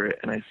hear it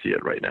and I see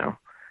it right now.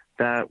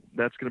 That's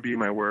going to be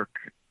my work.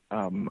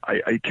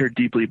 I care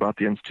deeply about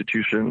the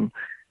institution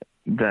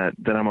that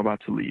I'm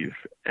about to leave,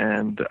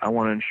 and I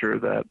want to ensure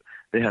that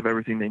they have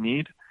everything they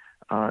need.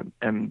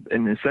 And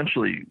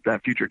essentially,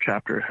 that future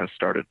chapter has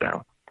started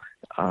now.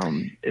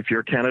 If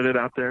you're a candidate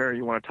out there and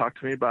you want to talk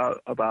to me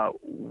about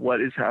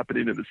what is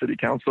happening in the city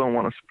council and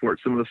want to support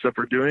some of the stuff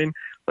we're doing,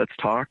 let's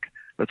talk,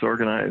 let's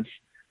organize.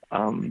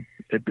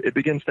 It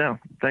begins now.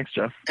 Thanks,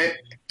 Jeff.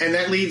 And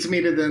that leads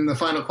me to then the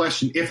final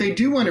question. If they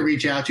do want to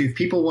reach out to you, if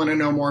people want to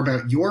know more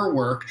about your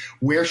work,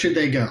 where should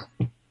they go?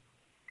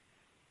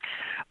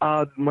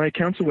 My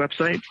council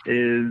website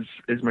is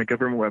my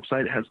government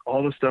website. It has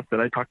all the stuff that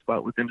I talked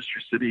about with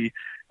Industry City,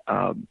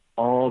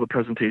 all the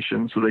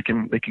presentations, so they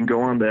can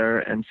go on there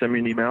and send me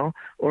an email,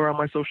 or on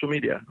my social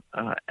media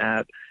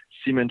at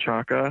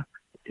cmenchaca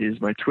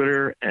is my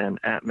Twitter, and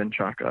at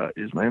Menchaca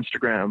is my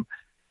Instagram.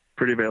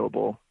 Pretty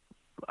available.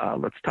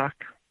 Let's talk.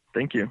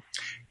 Thank you.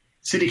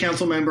 City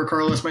Council member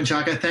Carlos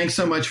Menchaca, thanks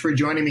so much for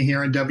joining me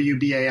here on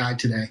WBAI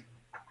today.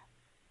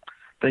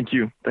 Thank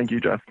you. Thank you,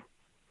 Jeff.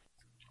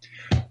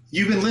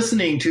 You've been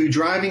listening to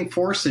Driving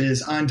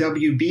Forces on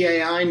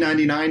WBAI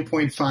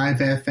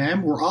 99.5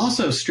 FM. We're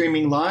also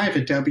streaming live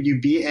at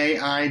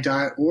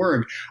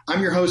WBAI.org.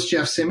 I'm your host,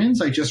 Jeff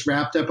Simmons. I just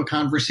wrapped up a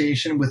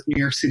conversation with New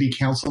York City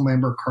Council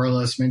member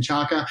Carlos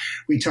Menchaca.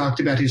 We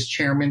talked about his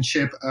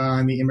chairmanship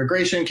on the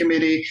Immigration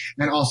Committee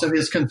and also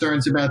his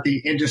concerns about the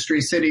Industry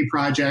City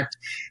project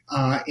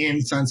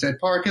in Sunset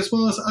Park, as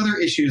well as other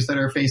issues that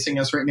are facing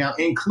us right now,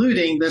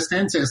 including the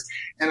census.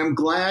 And I'm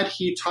glad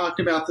he talked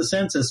about the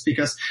census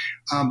because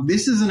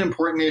this is an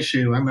important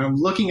issue. I'm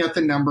looking at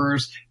the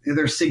numbers.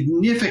 There's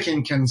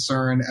significant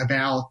concern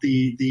about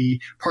the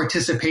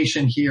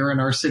participation here in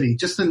our city.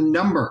 Just the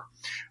number.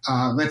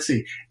 Let's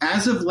see.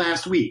 As of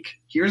last week,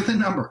 here's the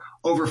number.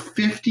 Over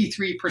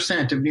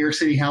 53% of New York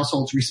City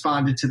households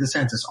responded to the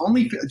census.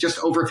 Only just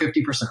over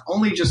 50%.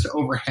 Only just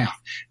over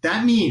half.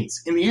 That means,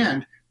 in the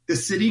end, the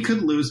city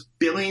could lose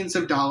billions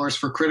of dollars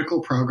for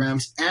critical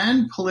programs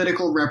and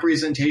political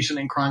representation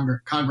in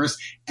Congress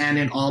and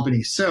in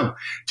Albany. So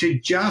to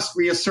just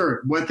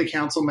reassert what the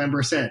council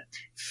member said,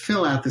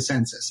 fill out the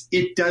census.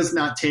 It does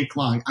not take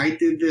long. I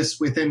did this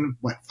within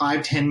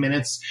 5-10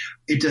 minutes.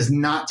 It does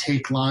not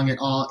take long at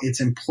all. It's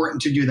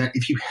important to do that.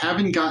 If you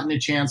haven't gotten a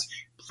chance,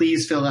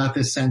 please fill out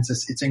this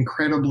census. It's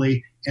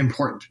incredibly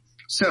important.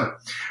 So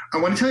I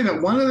want to tell you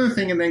about one other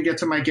thing and then get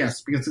to my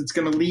guest, because it's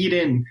going to lead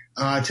in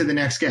to the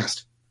next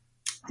guest.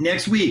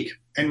 Next week,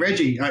 and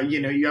Reggie, I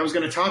was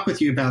going to talk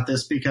with you about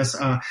this because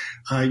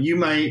you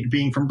might,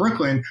 being from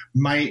Brooklyn,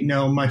 might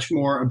know much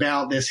more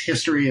about this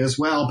history as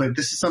well. But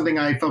this is something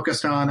I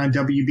focused on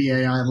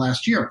WBAI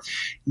last year.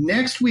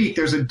 Next week,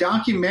 there's a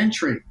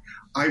documentary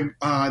that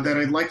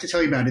I'd like to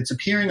tell you about. It's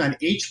appearing on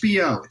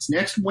HBO. It's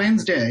next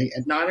Wednesday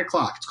at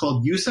 9:00. It's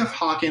called Yusuf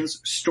Hawkins'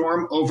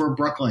 Storm Over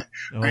Brooklyn.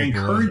 I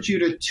encourage you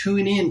to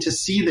tune in to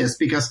see this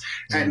because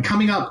and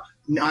coming up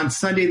on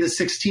Sunday the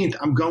 16th,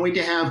 I'm going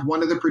to have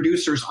one of the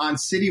producers on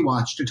City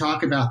Watch to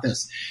talk about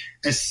this.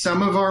 As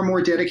some of our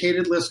more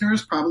dedicated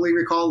listeners probably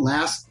recall,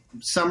 last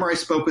summer I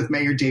spoke with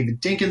Mayor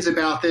David Dinkins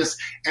about this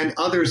and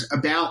others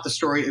about the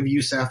story of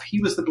Yusuf.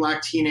 He was the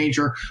black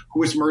teenager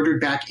who was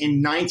murdered back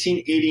in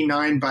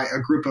 1989 by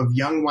a group of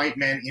young white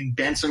men in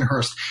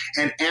Bensonhurst.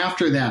 And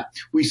after that,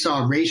 we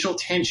saw racial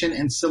tension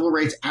and civil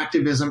rights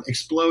activism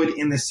explode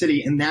in the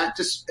city, and that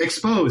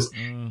exposed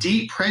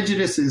deep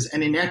prejudices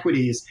and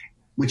inequities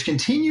which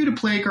continue to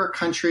plague our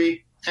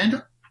country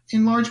and,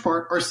 in large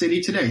part, our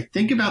city today.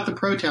 Think about the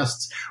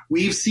protests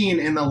we've seen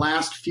in the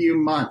last few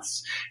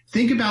months.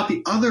 Think about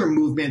the other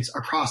movements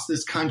across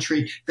this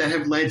country that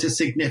have led to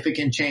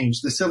significant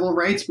change. The civil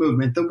rights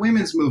movement, the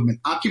women's movement,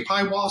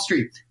 Occupy Wall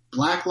Street,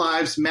 Black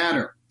Lives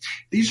Matter.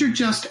 These are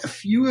just a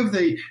few of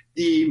the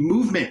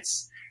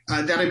movements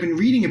that I've been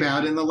reading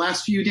about in the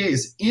last few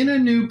days in a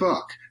new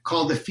book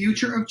called The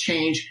Future of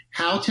Change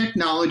How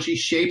Technology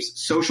Shapes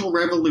Social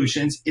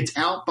Revolutions. It's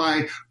out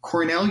by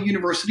Cornell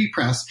University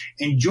Press.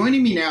 And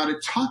joining me now to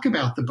talk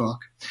about the book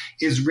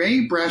is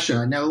Ray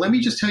Brescia. Now, let me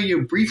just tell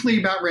you briefly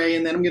about Ray,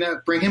 and then I'm going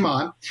to bring him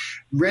on.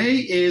 Ray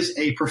is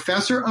a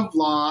professor of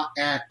law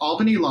at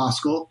Albany Law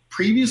School,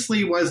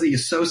 previously was the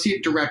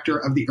associate director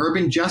of the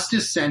Urban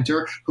Justice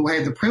Center, who I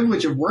had the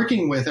privilege of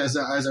working with as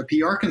a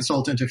PR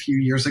consultant a few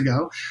years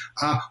ago.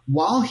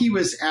 While he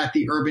was at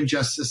the Urban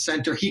Justice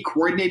Center, he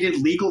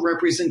coordinated legal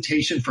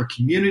representation for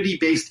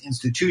community-based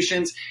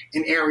institutions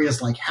in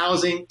areas like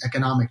housing,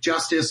 economic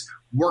justice,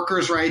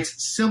 workers' rights,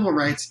 civil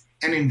rights,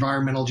 and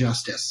environmental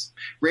justice.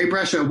 Ray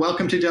Brescia,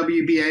 welcome to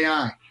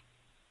WBAI.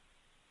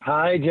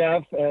 Hi,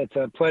 Jeff. It's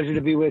a pleasure to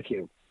be with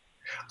you.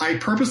 I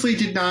purposely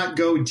did not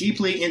go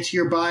deeply into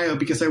your bio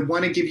because I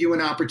want to give you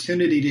an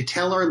opportunity to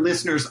tell our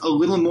listeners a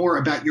little more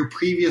about your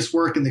previous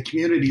work in the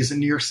communities in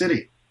New York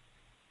City.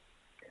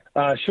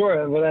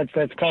 Sure. Well,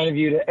 that's kind of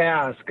you to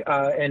ask,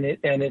 and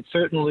it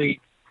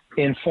certainly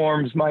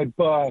informs my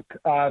book.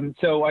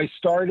 So I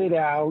started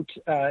out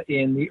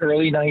in the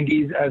early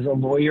 90s as a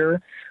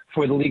lawyer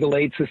for the Legal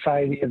Aid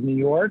Society of New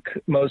York,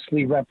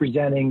 mostly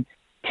representing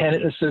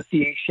tenant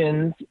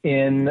associations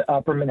in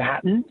Upper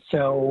Manhattan,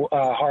 so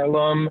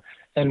Harlem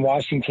and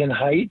Washington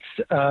Heights.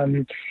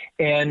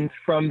 And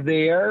from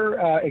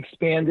there,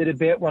 expanded a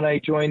bit when I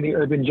joined the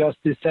Urban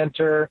Justice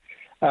Center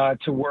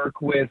to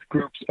work with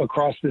groups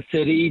across the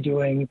city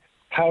doing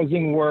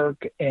housing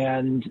work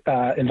and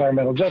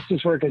environmental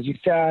justice work, as you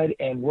said,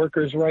 and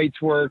workers' rights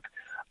work.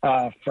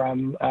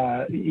 From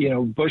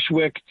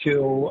Bushwick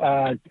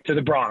to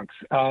the Bronx,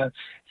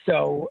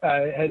 so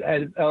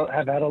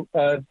have had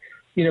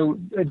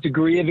a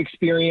degree of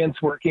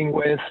experience working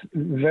with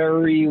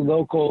very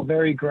local,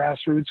 very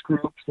grassroots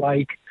groups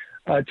like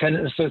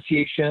tenant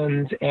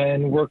associations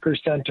and worker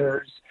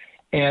centers,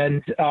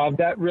 and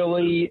that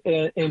really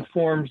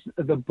informs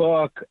the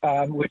book,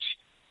 which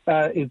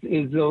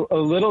is a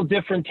little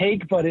different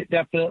take, but it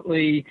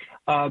definitely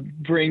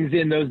brings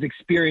in those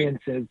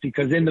experiences,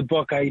 because in the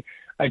book I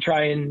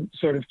try and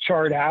sort of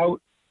chart out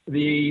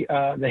the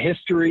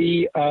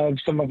history of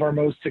some of our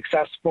most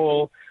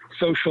successful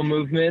social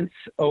movements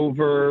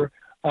over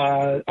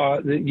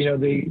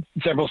the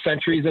several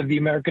centuries of the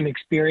American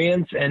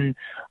experience, and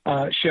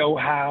show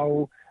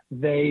how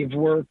they've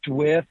worked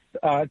with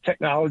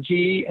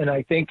technology in,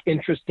 I think,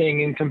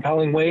 interesting and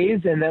compelling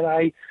ways. And then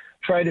I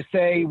try to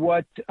say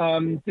what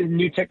the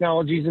new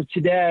technologies of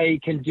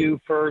today can do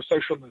for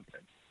social movements.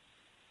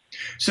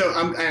 So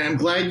I'm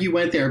glad you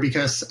went there,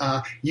 because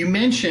you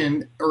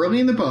mentioned early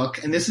in the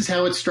book, and this is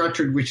how it's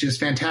structured, which is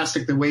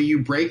fantastic, the way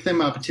you break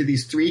them up into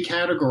these three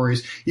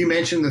categories. You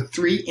mentioned the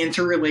three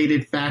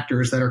interrelated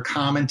factors that are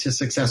common to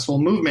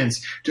successful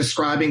movements,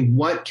 describing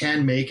what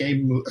can make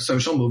a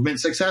social movement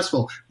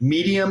successful: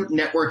 medium,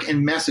 network,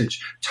 and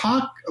message.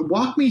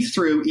 Walk me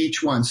through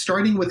each one,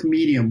 starting with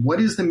medium. What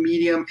is the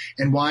medium,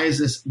 and why is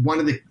this one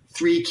of the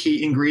three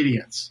key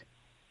ingredients?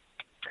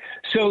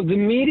 So the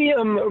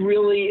medium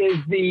really is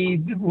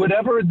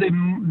whatever the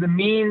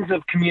means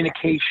of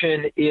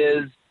communication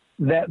is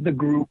that the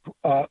group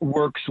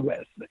works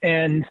with.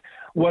 And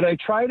what I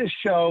try to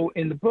show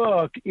in the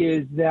book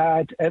is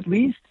that at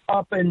least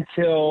up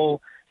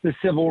until the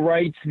civil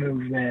rights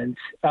movement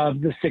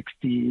of the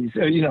 60s,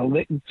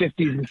 50s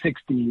and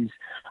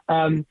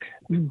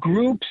 60s,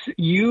 groups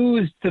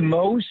used the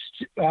most,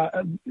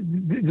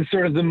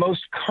 the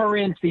most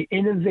current, the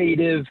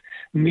innovative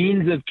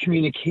means of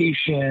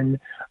communication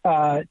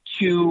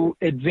to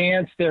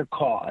advance their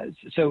cause.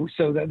 So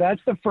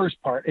that's the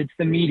first part. It's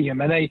the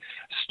medium. And I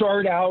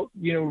start out,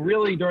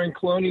 really during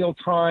colonial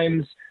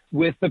times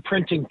with the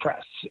printing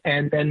press,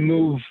 and then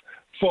move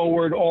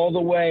forward all the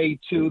way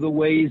to the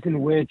ways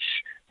in which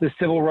the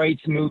civil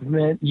rights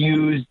movement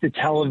used the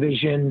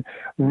television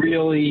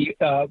really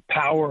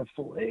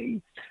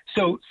powerfully.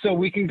 So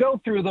we can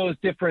go through those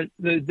different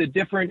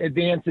different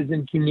advances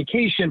in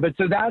communication, but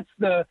so that's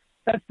the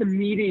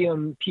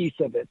medium piece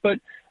of it. But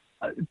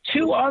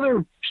two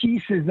other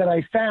pieces that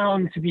I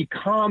found to be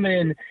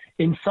common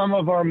in some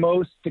of our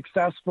most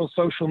successful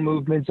social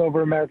movements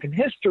over American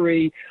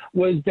history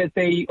was that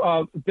they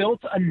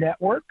built a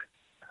network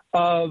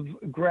of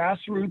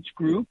grassroots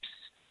groups,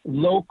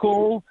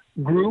 local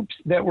groups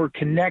that were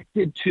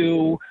connected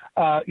to,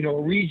 a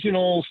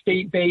regional,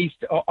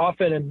 state-based,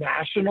 often a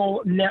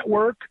national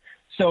network.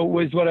 So it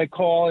was what I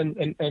call,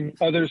 and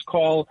others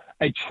call,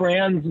 a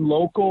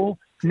trans-local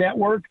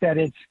network, that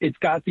it's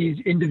got these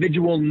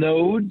individual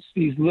nodes,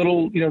 these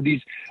little,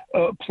 these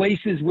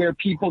places where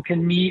people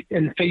can meet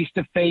and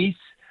face-to-face,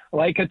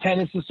 like a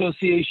tennis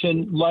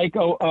association, like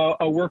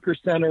a worker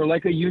center,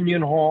 like a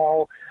union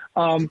hall.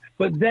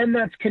 But then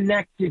that's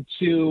connected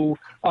to,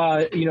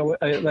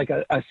 like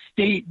a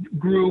state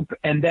group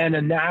and then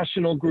a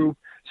national group.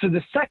 So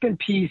the second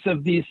piece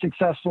of these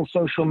successful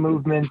social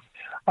movements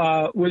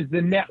was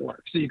the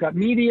network. So you've got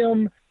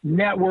medium,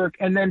 network,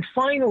 and then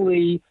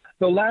finally,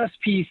 the last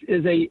piece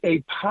is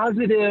a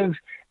positive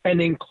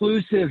and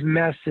inclusive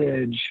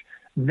message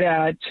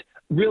that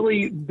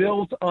really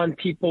built on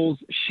people's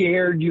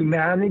shared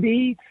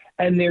humanity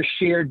and their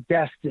shared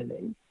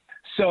destiny.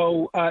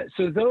 So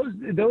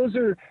those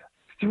are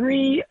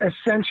three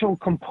essential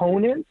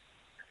components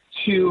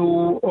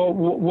to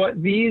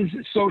what these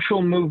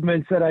social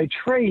movements that I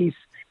trace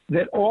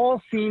that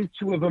all seem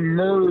to have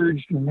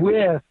emerged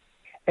with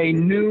a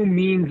new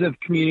means of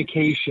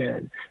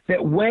communication.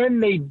 That when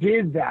they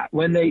did that,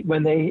 when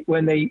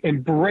they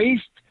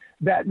embraced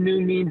that new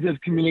means of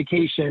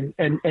communication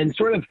and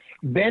sort of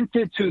bent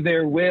it to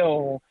their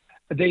will,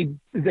 they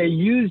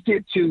used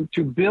it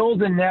to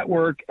build a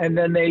network, and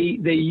then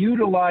they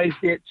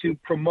utilized it to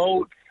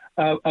promote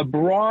a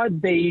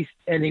broad-based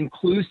and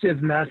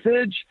inclusive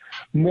message.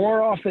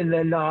 More often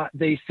than not,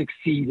 they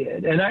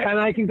succeeded. And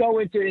I can go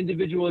into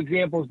individual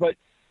examples, but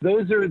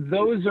those are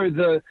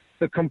the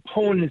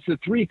components, the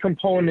three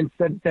components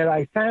that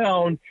I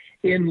found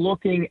in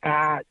looking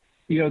at,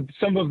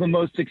 some of the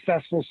most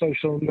successful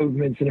social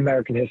movements in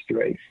American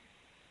history.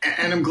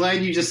 And I'm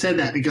glad you just said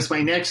that, because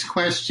my next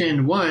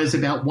question was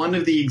about one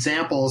of the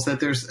examples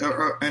that there's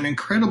an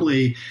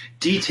incredibly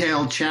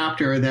detailed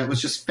chapter that was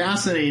just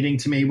fascinating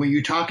to me, where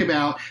you talk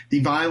about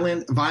the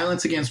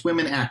Violence Against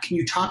Women Act. Can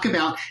you talk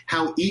about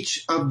how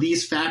each of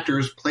these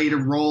factors played a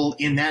role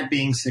in that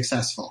being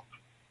successful?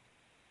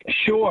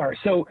 Sure.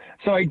 So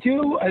I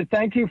do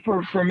thank you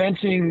for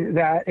mentioning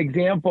that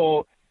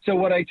example. So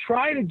what I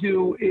try to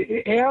do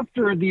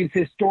after these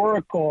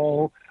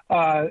historical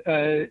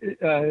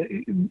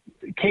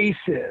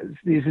cases,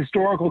 these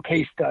historical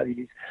case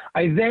studies,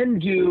 I then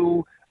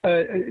do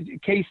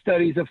case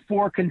studies of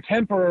four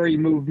contemporary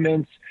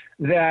movements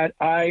that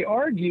I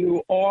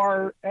argue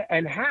are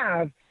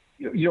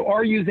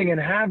using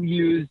and have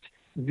used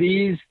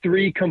these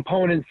three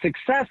components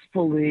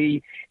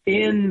successfully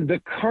in the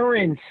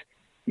current,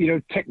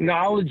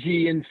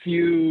 technology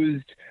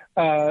infused,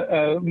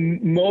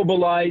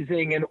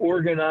 mobilizing and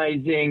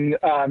organizing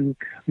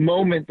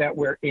moment that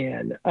we're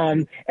in.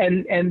 And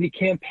the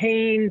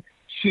campaign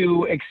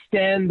to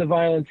extend the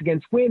Violence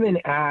Against Women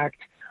Act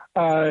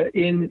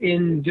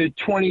in the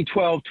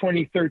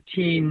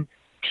 2012-2013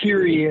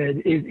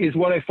 period is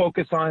what I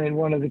focus on in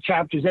one of the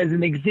chapters as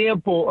an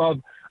example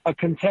of a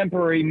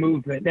contemporary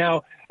movement.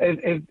 Now,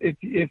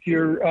 if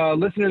your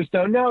listeners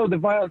don't know, the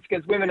Violence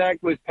Against Women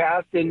Act was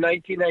passed in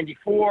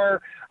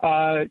 1994.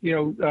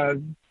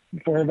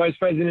 Former Vice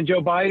President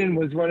Joe Biden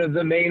was one of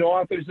the main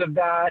authors of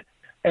that.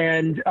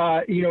 And,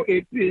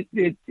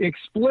 it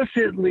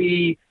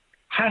explicitly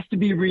has to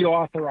be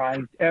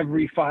reauthorized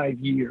every 5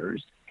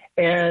 years.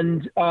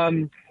 And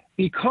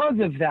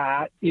because of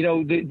that,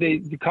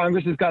 the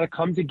Congress has got to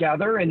come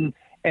together and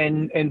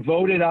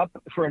vote it up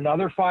for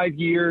another 5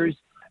 years,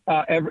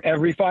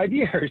 every 5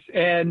 years.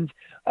 And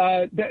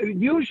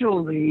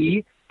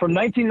usually from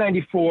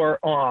 1994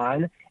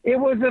 on, it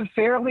was a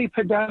fairly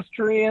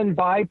pedestrian,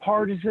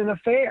 bipartisan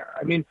affair.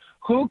 I mean,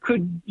 who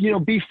could,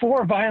 be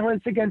for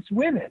violence against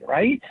women,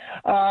 right?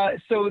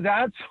 So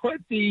that's what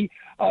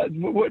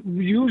what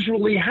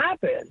usually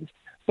happens.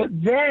 But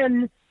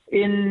then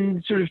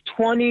in sort of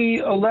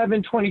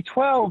 2011,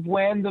 2012,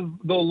 when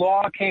the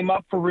law came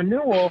up for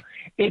renewal,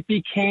 it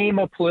became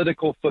a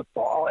political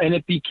football, and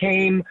it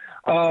became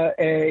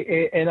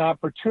an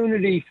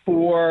opportunity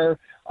for,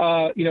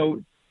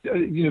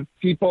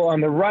 people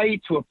on the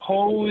right to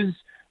oppose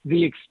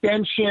the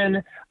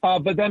extension,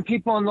 but then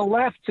people on the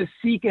left to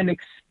seek an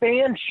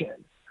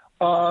expansion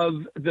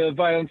of the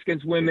Violence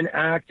Against Women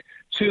Act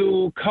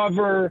to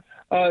cover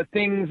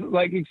things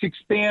like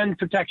expand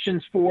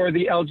protections for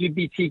the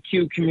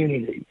LGBTQ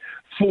community,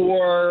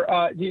 for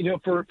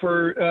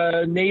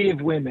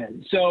Native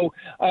women. So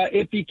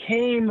it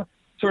became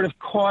sort of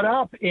caught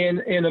up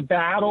in a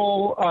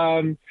battle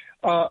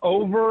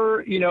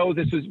over,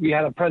 we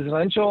had a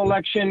presidential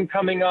election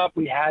coming up.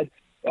 We had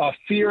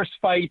fierce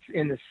fights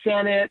in the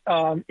Senate,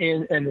 and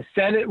the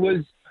Senate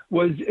was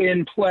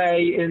in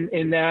play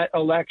in that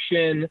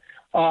election.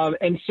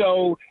 And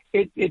so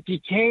it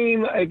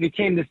became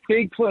this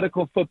big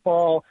political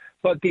football,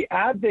 but the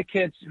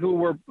advocates who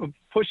were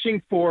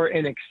pushing for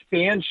an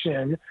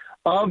expansion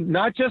of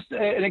not just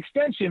an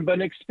extension, but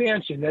an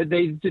expansion,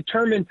 they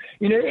determined,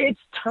 it's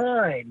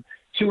time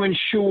to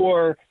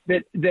ensure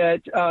that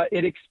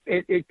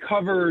it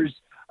covers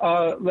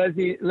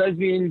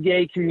lesbian,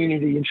 gay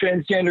community and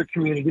transgender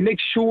community.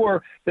 Make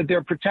sure that there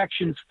are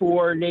protections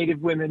for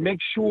Native women. Make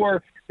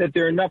sure that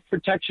there are enough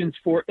protections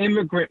for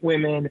immigrant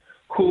women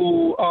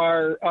who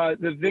are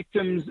the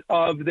victims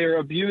of their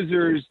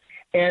abusers,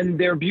 and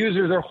their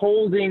abusers are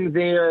holding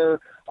their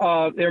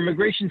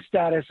immigration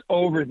status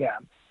over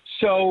them.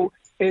 So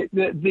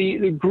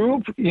the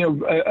group,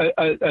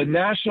 a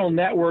national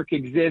network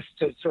exists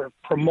to sort of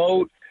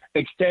promote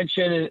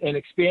extension and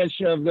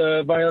expansion of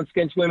the Violence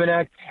Against Women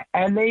Act,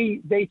 and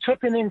they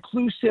took an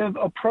inclusive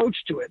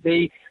approach to it.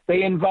 They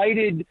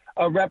invited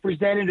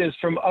representatives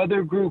from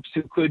other groups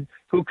who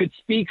could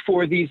speak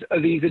for these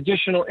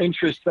additional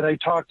interests that I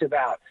talked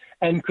about,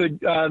 and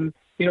could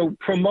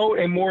promote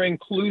a more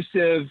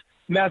inclusive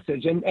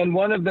message. And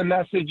one of the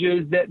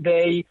messages that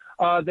they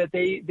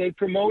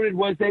promoted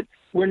was that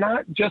we're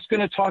not just going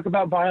to talk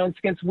about violence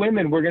against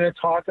women. We're going to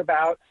talk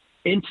about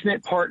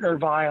intimate partner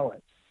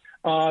violence.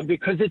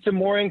 because it's a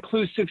more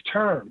inclusive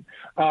term.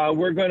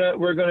 We're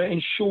gonna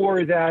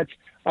ensure that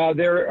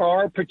there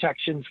are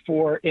protections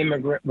for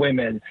immigrant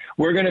women.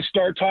 We're going to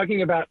start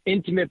talking about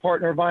intimate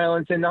partner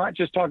violence and not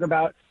just talk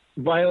about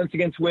violence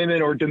against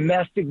women or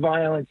domestic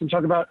violence, and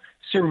talk about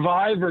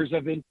survivors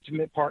of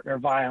intimate partner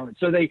violence.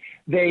 So they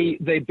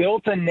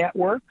built a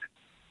network.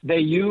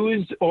 They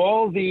used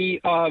all the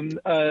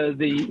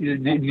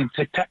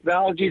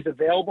technologies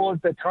available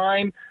at the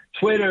time,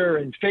 Twitter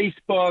and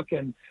Facebook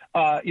and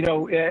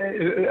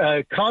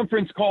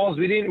conference calls.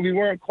 We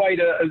weren't quite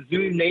a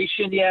Zoom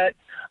nation yet,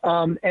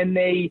 and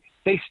they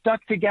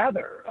stuck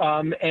together,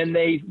 and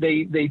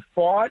they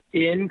fought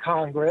in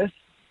Congress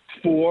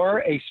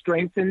for a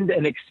strengthened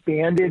and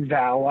expanded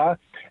VAWA,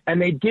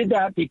 and they did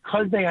that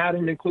because they had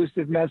an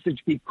inclusive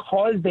message,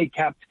 because they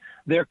kept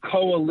their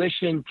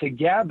coalition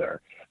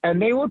together.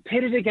 And they were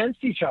pitted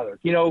against each other.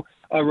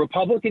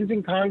 Republicans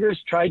in Congress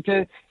tried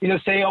to,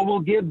 say, oh, we'll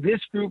give this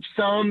group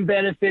some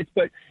benefits,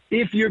 but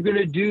if you're going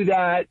to do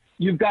that,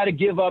 you've got to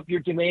give up your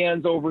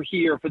demands over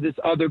here for this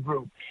other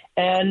group.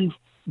 And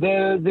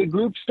the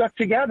group stuck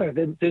together.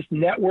 This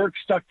network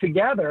stuck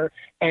together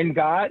and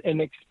got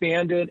an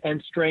expanded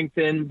and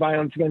strengthened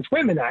Violence Against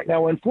Women Act.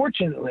 Now,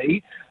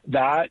 unfortunately,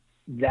 that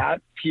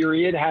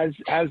period has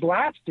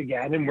lapsed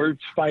again, and we're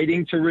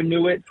fighting to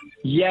renew it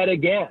yet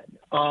again.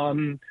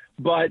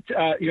 But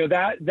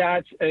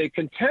that's a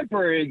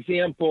contemporary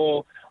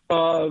example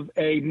of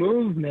a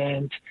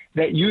movement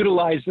that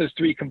utilized those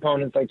three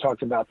components I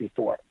talked about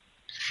before.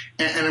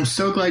 And I'm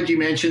so glad you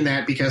mentioned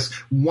that, because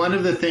one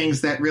of the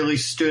things that really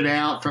stood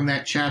out from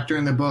that chapter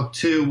in the book,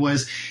 too,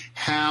 was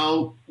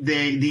how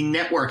the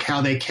network, how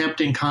they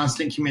kept in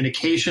constant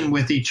communication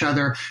with each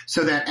other,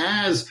 so that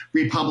as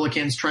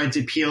Republicans tried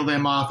to peel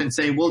them off and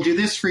say, we'll do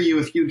this for you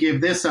if you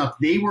give this up,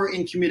 they were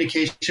in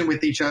communication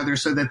with each other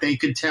so that they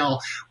could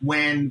tell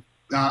when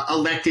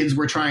electeds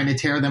were trying to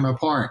tear them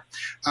apart.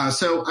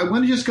 So I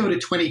want to just go to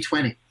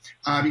 2020.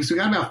 Because we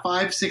got about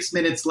 5-6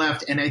 minutes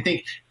left, and I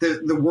think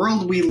the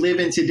world we live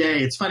in today,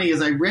 it's funny, as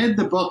I read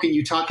the book and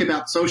you talk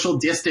about social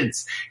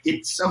distance,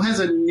 it so has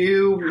a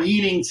new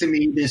meaning to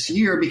me this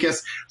year,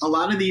 because a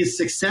lot of these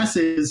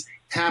successes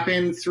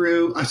happen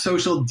through a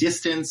social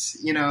distance,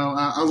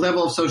 a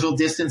level of social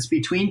distance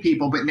between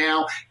people. But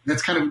now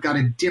that's kind of got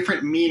a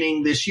different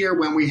meaning this year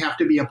when we have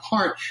to be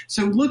apart.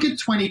 So look at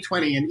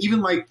 2020 and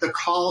even like the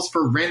calls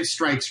for rent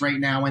strikes right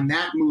now and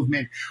that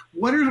movement.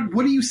 What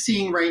are you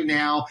seeing right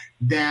now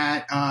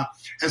that,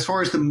 as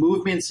far as the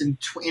movements in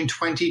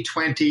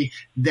 2020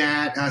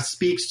 that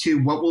speaks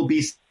to what will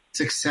be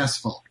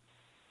successful?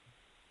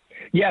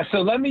 Yeah,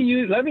 so let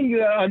me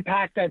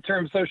unpack that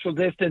term social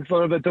distance a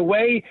little bit. The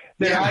way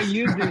that I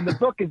use it in the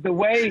book is the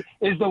way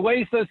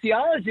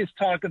sociologists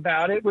talk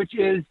about it, which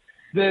is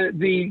another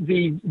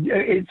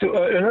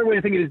way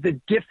to think of it is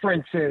the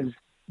differences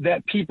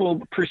that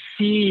people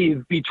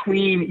perceive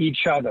between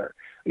each other.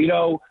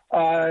 Whether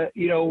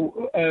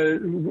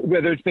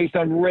it's based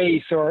on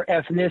race or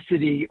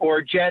ethnicity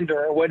or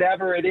gender or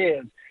whatever it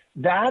is,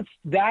 that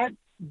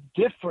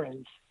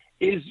difference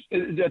is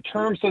a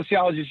term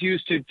sociologists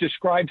use to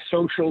describe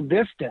social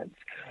distance.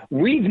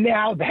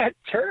 That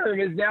term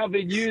has now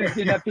been used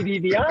in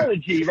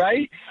epidemiology,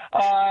 right?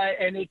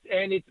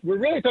 We're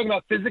really talking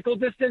about physical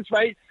distance,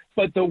 right?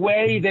 But the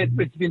way that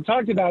it's been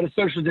talked about is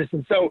social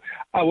distance. So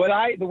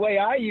the way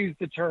I use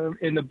the term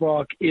in the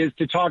book is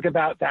to talk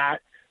about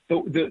that,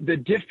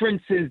 the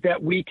differences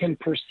that we can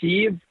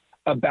perceive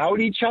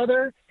about each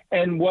other.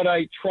 And what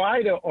I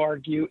try to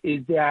argue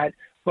is that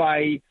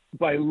by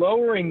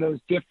lowering those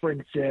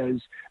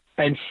differences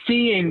and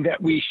seeing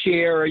that we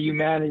share a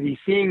humanity,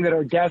 seeing that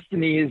our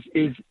destiny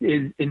is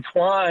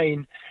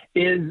entwined,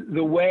 is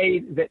the way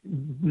that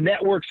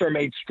networks are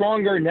made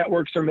stronger,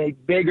 networks are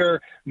made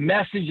bigger,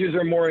 messages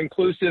are more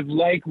inclusive,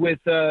 like with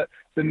the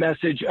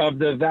message of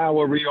the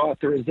VAWA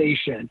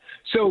reauthorization.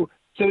 So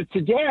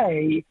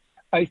today,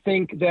 I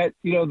think that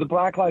the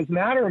Black Lives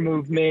Matter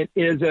movement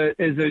is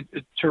a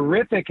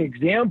terrific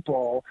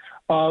example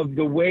of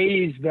the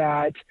ways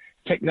that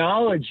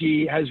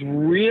technology has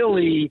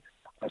really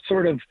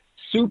sort of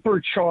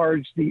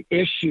supercharged the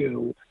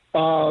issue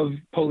of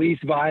police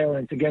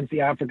violence against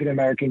the African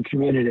American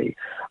community.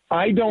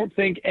 I don't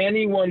think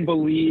anyone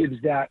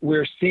believes that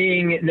we're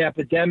seeing an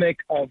epidemic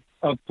of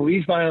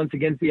police violence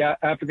against the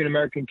African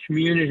American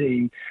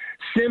community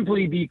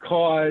simply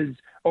because,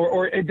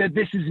 or that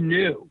this is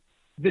new.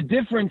 The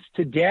difference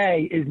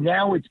today is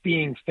now it's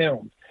being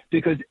filmed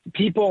because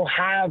people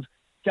have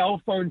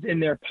cell phones in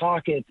their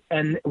pockets,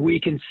 and we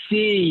can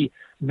see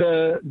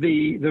the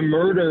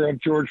murder of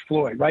George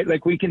Floyd, right?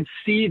 Like we can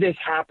see this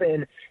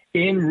happen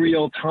in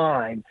real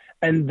time,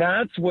 and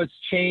that's what's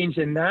changed,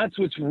 and that's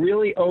what's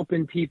really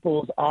opened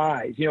people's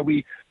eyes.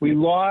 We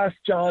lost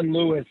John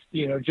Lewis,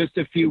 just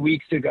a few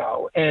weeks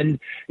ago, and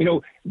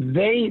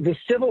the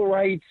civil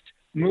rights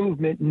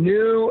movement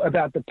knew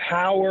about the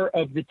power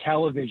of the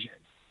television,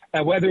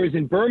 whether it was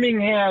in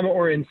Birmingham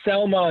or in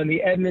Selma on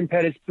the Edmund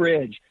Pettus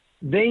Bridge.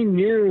 They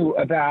knew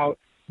about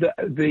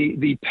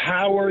the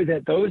power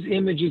that those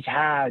images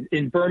had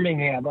in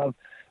Birmingham of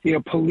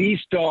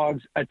police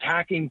dogs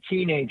attacking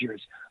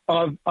teenagers,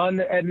 on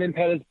the Edmund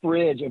Pettus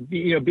Bridge, of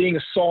being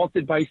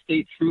assaulted by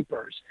state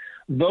troopers.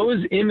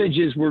 Those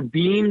images were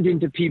beamed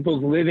into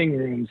people's living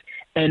rooms,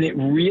 and it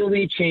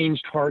really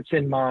changed hearts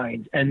and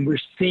minds. And we're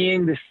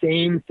seeing the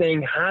same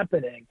thing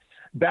happening.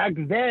 Back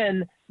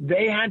then,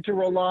 they had to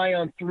rely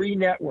on 3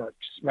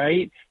 networks,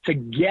 right, to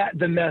get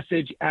the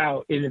message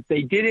out. And if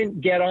they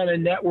didn't get on a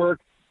network,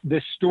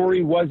 the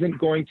story wasn't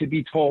going to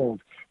be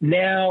told.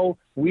 Now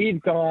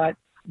we've got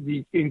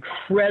the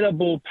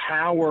incredible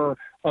power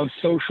of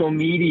social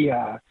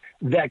media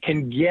that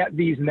can get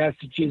these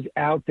messages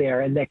out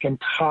there and that can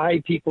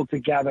tie people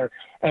together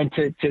and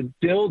to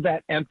build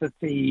that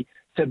empathy,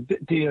 to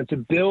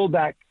build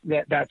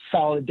that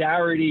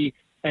solidarity,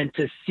 and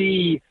to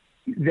see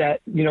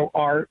that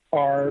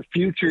our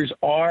futures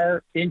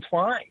are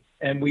entwined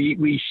and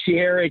we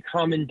share a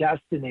common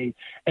destiny.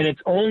 And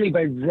it's only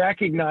by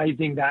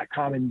recognizing that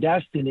common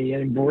destiny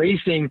and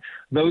embracing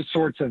those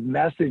sorts of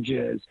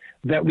messages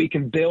that we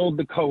can build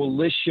the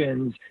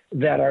coalitions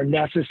that are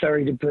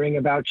necessary to bring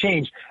about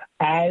change,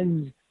 as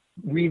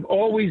we've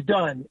always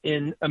done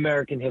in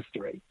American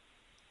history.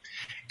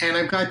 And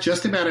I've got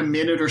just about a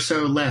minute or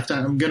so left.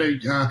 I'm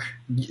going to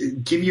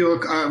give you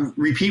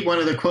repeat one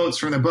of the quotes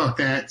from the book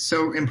that's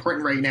so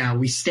important right now.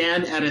 We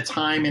stand at a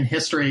time in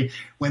history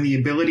when the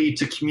ability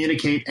to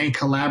communicate and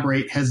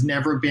collaborate has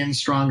never been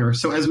stronger.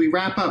 So as we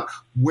wrap up,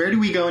 where do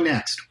we go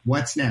next?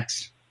 What's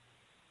next?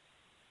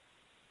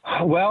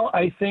 Well,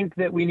 I think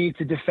that we need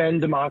to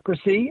defend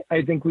democracy.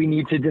 I think we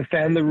need to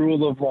defend the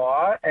rule of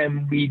law,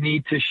 and we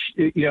need to,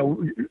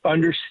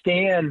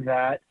 understand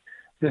that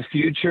the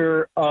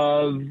future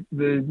of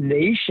the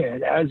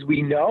nation as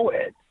we know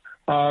it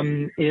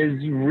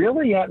is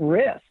really at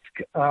risk.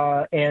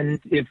 And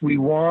if we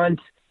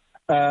want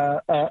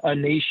a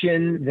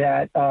nation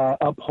that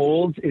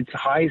upholds its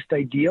highest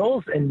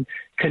ideals and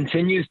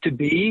continues to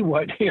be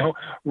what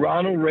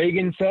Ronald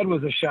Reagan said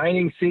was a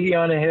shining city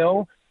on a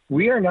hill,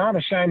 we are not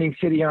a shining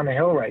city on a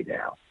hill right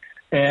now.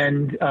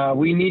 And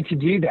we need to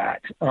do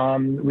that.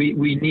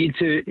 We need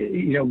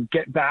to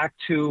get back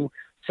to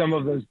some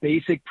of those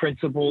basic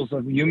principles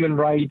of human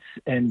rights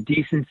and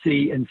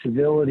decency and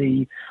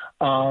civility,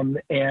 and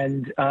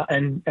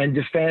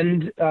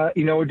defend, a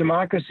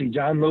democracy.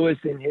 John Lewis,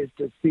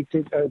 to speak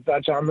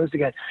about John Lewis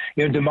again,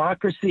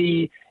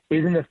 democracy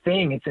isn't a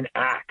thing; it's an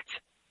act,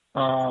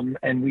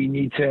 and we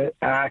need to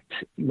act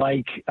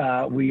like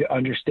we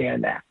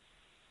understand that.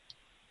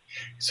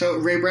 So,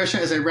 Ray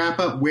Brescia, as I wrap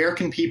up, where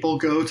can people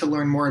go to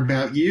learn more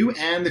about you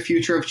and the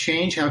future of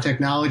change, how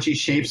technology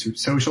shapes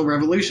social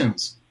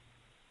revolutions?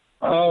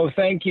 Oh,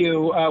 thank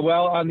you.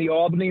 Well, on the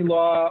Albany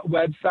Law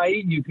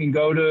website, you can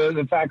go to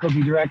the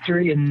faculty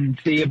directory and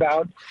see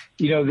about,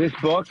 this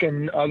book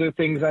and other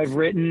things I've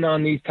written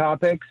on these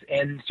topics.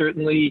 And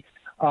certainly,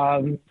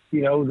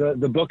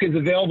 the book is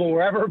available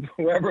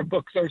wherever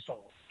books are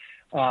sold.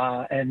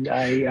 And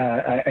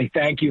I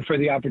thank you for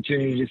the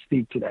opportunity to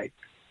speak today.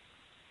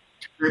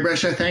 Ray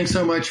Brescia, thanks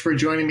so much for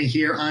joining me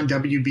here on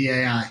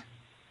WBAI.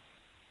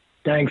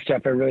 Thanks,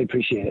 Jeff. I really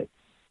appreciate it.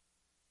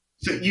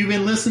 So you've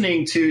been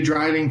listening to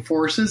Driving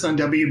Forces on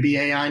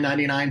WBAI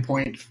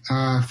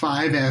 99.5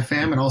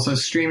 FM and also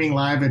streaming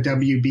live at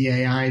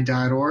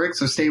WBAI.org.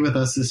 So stay with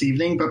us this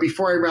evening. But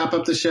before I wrap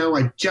up the show,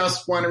 I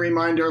just want to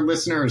remind our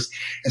listeners,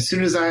 as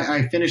soon as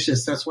I finish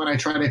this, that's when I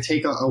try to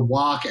take a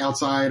walk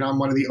outside on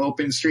one of the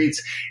open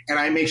streets, and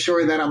I make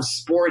sure that I'm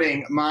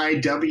sporting my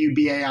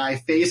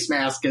WBAI face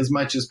mask as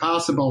much as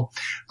possible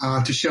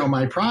to show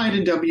my pride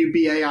in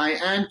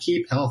WBAI and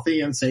keep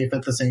healthy and safe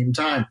at the same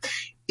time.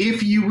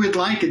 If you would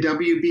like a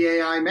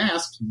WBAI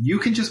mask, you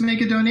can just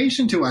make a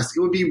donation to us. It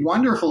would be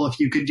wonderful if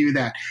you could do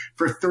that.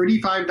 For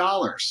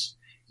 $35,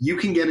 you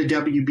can get a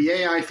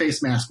WBAI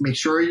face mask. Make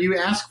sure you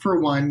ask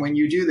for one when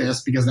you do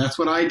this, because that's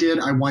what I did.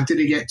 I wanted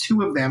to get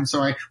 2 of them.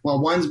 So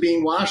while one's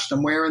being washed,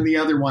 I'm wearing the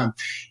other one.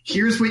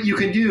 Here's what you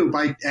can do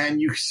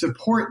and you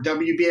support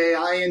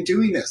WBAI in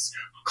doing this.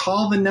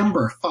 Call the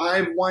number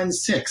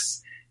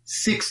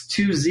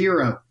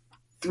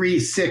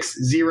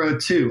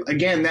 516-620-3602.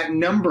 Again, that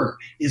number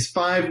is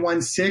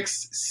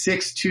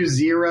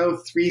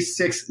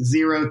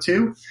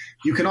 516-620-3602.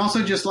 You can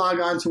also just log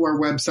on to our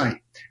website.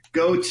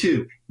 Go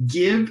to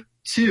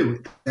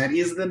Give2, that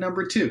is the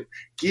number 2,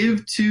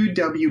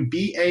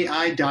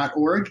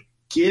 Give2WBAI.org,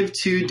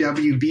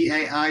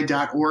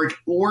 Give2WBAI.org.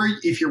 Or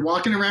if you're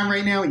walking around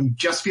right now and you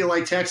just feel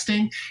like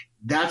texting,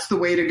 that's the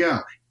way to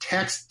go.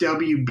 Text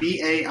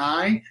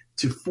WBAI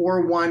to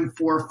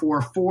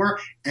 41444,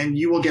 and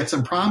you will get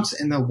some prompts,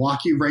 and they'll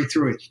walk you right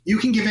through it. You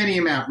can give any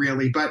amount,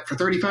 really, but for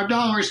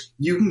 $35,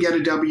 you can get a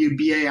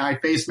WBAI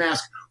face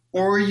mask,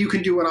 or you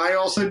can do what I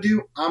also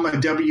do. I'm a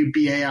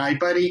WBAI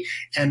buddy,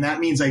 and that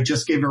means I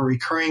just give a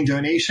recurring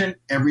donation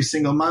every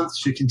single month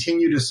to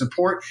continue to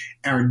support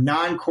our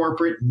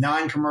non-corporate,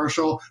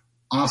 non-commercial,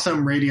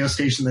 awesome radio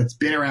station that's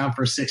been around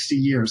for 60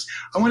 years.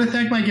 I want to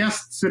thank my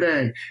guests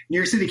today, New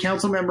York City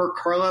Council member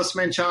Carlos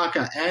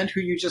Menchaca, and who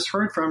you just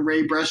heard from,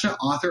 Ray Brescia,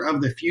 author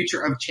of The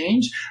Future of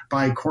Change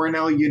by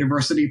Cornell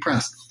University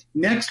Press.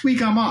 Next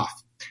week, I'm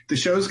off. The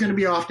show is going to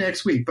be off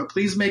next week, but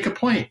please make a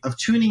point of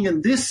tuning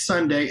in this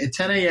Sunday at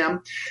 10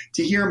 a.m.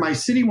 to hear my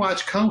City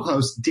Watch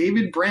co-host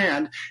David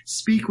Brand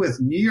speak with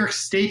New York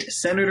State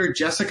Senator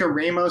Jessica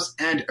Ramos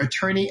and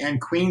attorney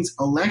and Queens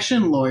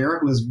election lawyer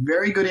who has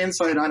very good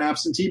insight on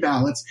absentee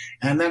ballots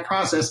and that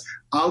process,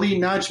 Ali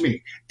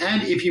Najmi.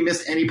 And if you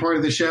missed any part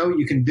of the show,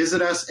 you can visit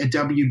us at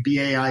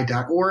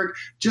WBAI.org.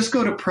 Just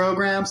go to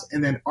programs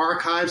and then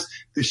archives.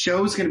 The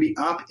show is going to be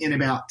up in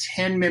about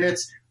 10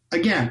 minutes.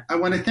 Again, I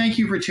want to thank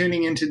you for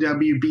tuning into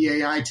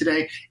WBAI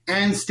today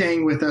and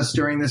staying with us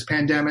during this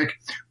pandemic.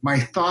 My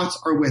thoughts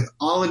are with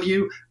all of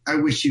you. I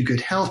wish you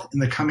good health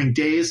in the coming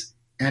days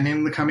and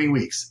in the coming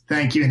weeks.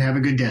 Thank you and have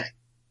a good day.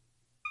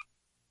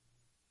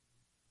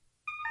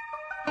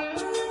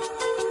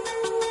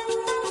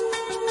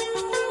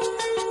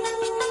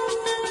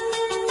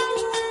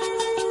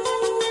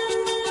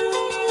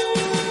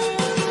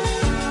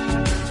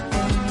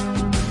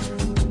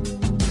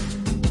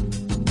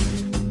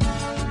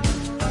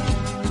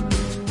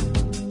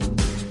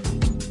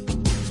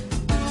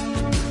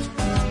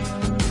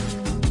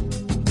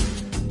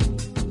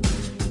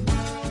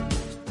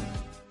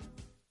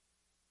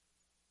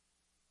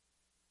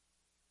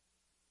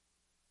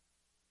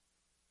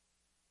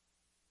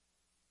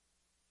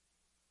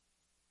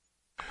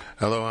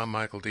 Hello, I'm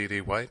Michael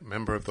D.D. White,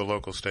 member of the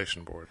local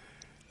station board.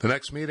 The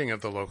next meeting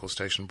of the local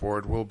station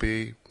board will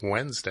be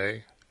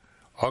Wednesday,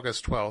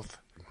 August 12th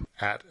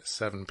at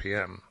 7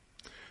 p.m.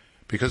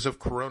 Because of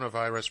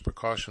coronavirus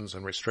precautions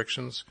and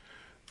restrictions,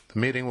 the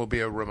meeting will be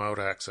a remote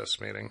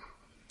access meeting,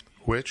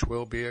 which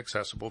will be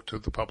accessible to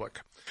the public.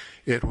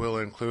 It will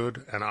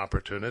include an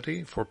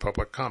opportunity for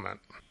public comment.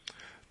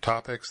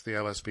 Topics the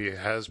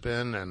LSB has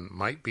been and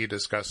might be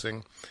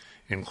discussing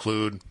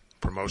include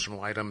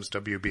promotional items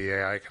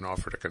WBAI can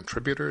offer to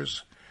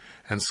contributors,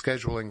 and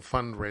scheduling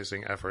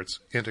fundraising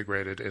efforts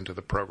integrated into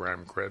the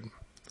program grid.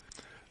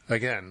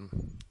 Again,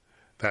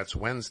 that's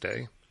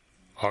Wednesday,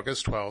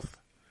 August 12th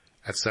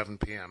at 7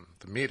 p.m.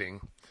 The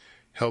meeting,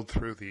 held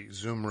through the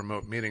Zoom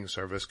remote meeting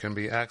service, can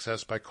be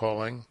accessed by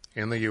calling,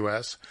 in the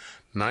U.S.,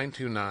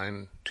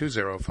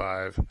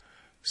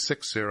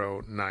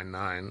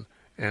 929-205-6099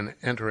 and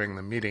entering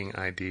the meeting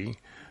ID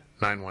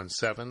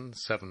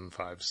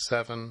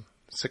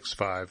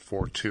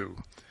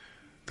 917-757-6542.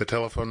 The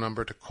telephone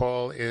number to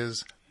call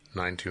is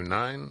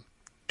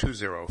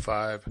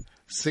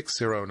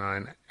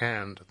 929-205-609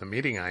 and the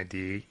meeting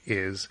ID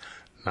is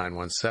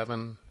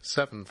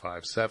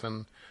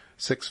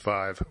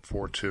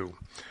 917-757-6542.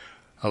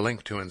 A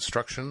link to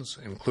instructions,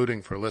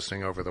 including for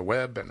listening over the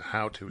web and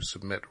how to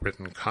submit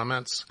written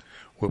comments,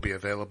 will be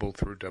available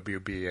through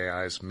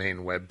WBAI's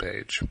main web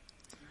page.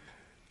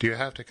 Do you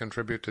have to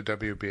contribute to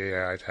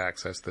WBAI to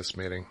access this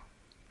meeting?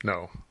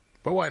 No.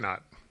 But why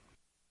not?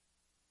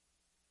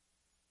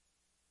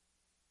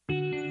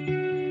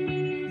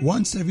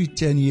 Once every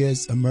 10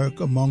 years,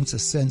 America mounts a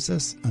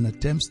census and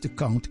attempts to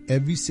count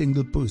every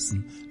single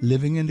person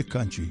living in the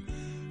country,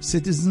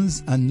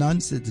 citizens and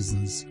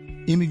non-citizens,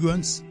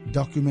 immigrants,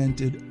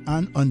 documented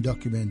and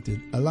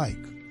undocumented alike.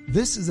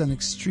 This is an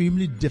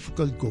extremely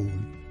difficult goal,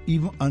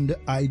 even under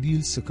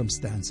ideal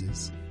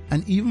circumstances,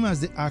 and even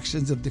as the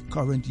actions of the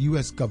current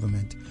U.S.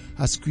 government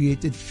has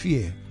created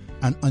fear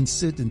and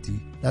uncertainty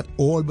that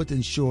all but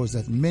ensures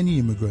that many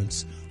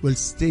immigrants will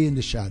stay in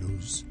the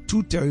shadows,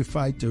 too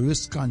terrified to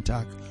risk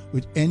contact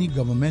with any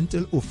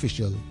governmental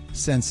official,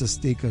 census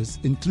takers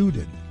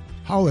included.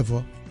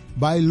 However,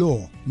 by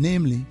law,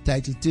 namely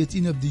Title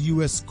 13 of the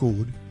U.S.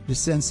 Code, the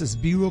Census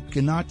Bureau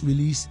cannot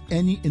release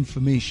any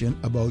information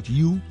about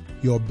you,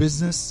 your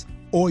business,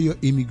 or your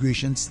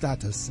immigration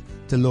status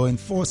to law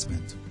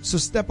enforcement. So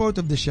step out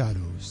of the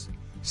shadows,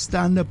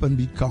 stand up and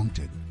be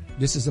counted.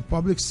 This is a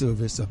public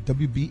service of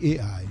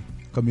WBAI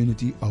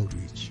Community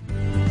Outreach.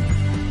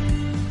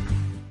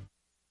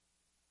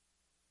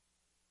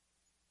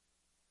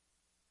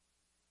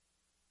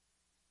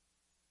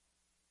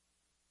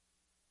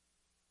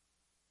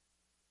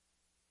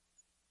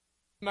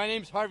 My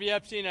name's Harvey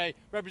Epstein. I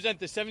represent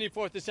the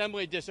 74th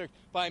Assembly District,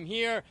 but I'm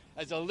here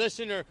as a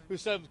listener who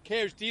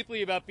cares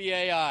deeply about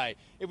BAI.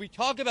 If we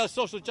talk about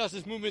social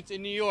justice movements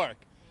in New York,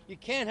 you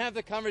can't have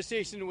the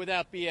conversation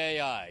without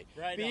BAI.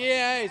 Right.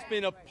 BAI has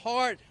been a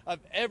part of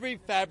every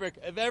fabric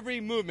of every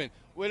movement,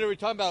 whether we're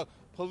talking about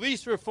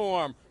police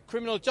reform,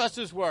 criminal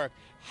justice work,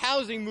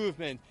 housing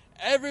movement.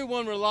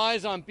 Everyone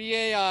relies on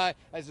BAI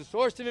as a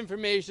source of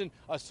information,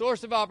 a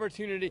source of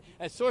opportunity,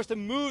 a source to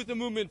move the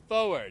movement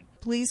forward.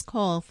 Please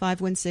call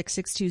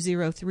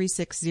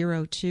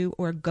 516-620-3602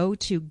 or go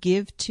to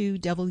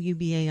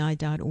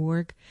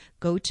give2wbai.org.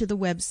 Go to the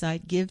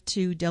website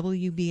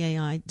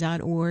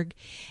give2wbai.org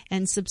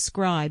and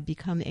subscribe.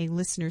 Become a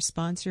listener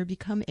sponsor.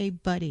 Become a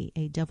buddy,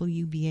 a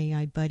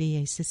WBAI buddy,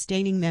 a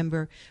sustaining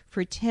member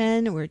for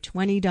 $10 or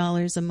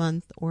 $20 a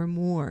month or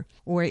more.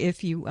 Or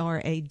if you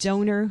are a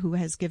donor who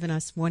has given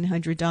us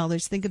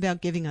 $100, think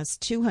about giving us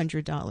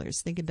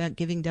 $200. Think about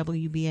giving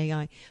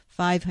WBAI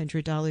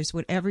 $500,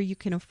 whatever you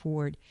can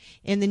afford,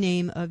 in the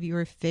name of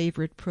your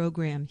favorite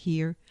program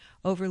here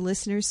over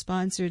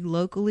listener-sponsored,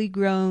 locally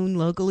grown,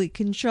 locally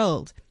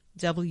controlled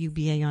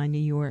WBAI New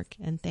York.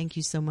 And thank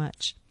you so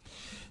much.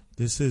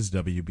 This is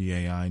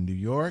WBAI New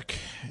York,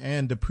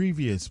 and the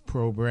previous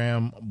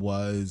program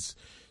was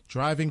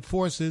Driving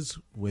Forces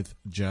with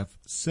Jeff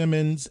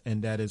Simmons,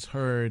 and that is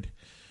heard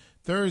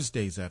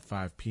Thursdays at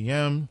 5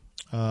 p.m.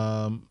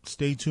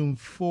 Stay tuned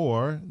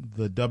for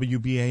the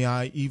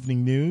WBAI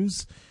Evening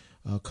News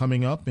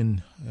coming up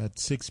at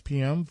 6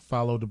 p.m.,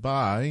 followed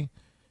by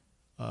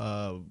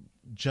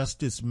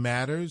Justice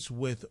Matters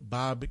with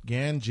Bob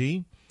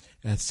Ganji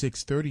at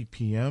 6:30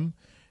 p.m.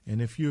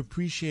 And if you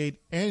appreciate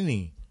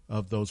any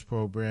of those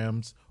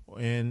programs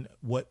and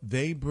what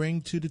they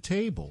bring to the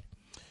table,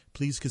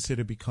 please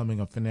consider becoming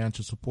a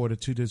financial supporter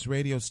to this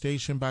radio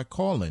station by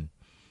calling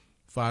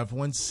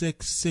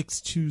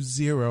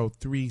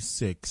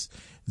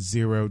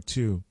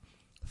 516-620-3602.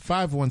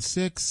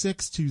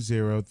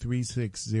 516-620-3602.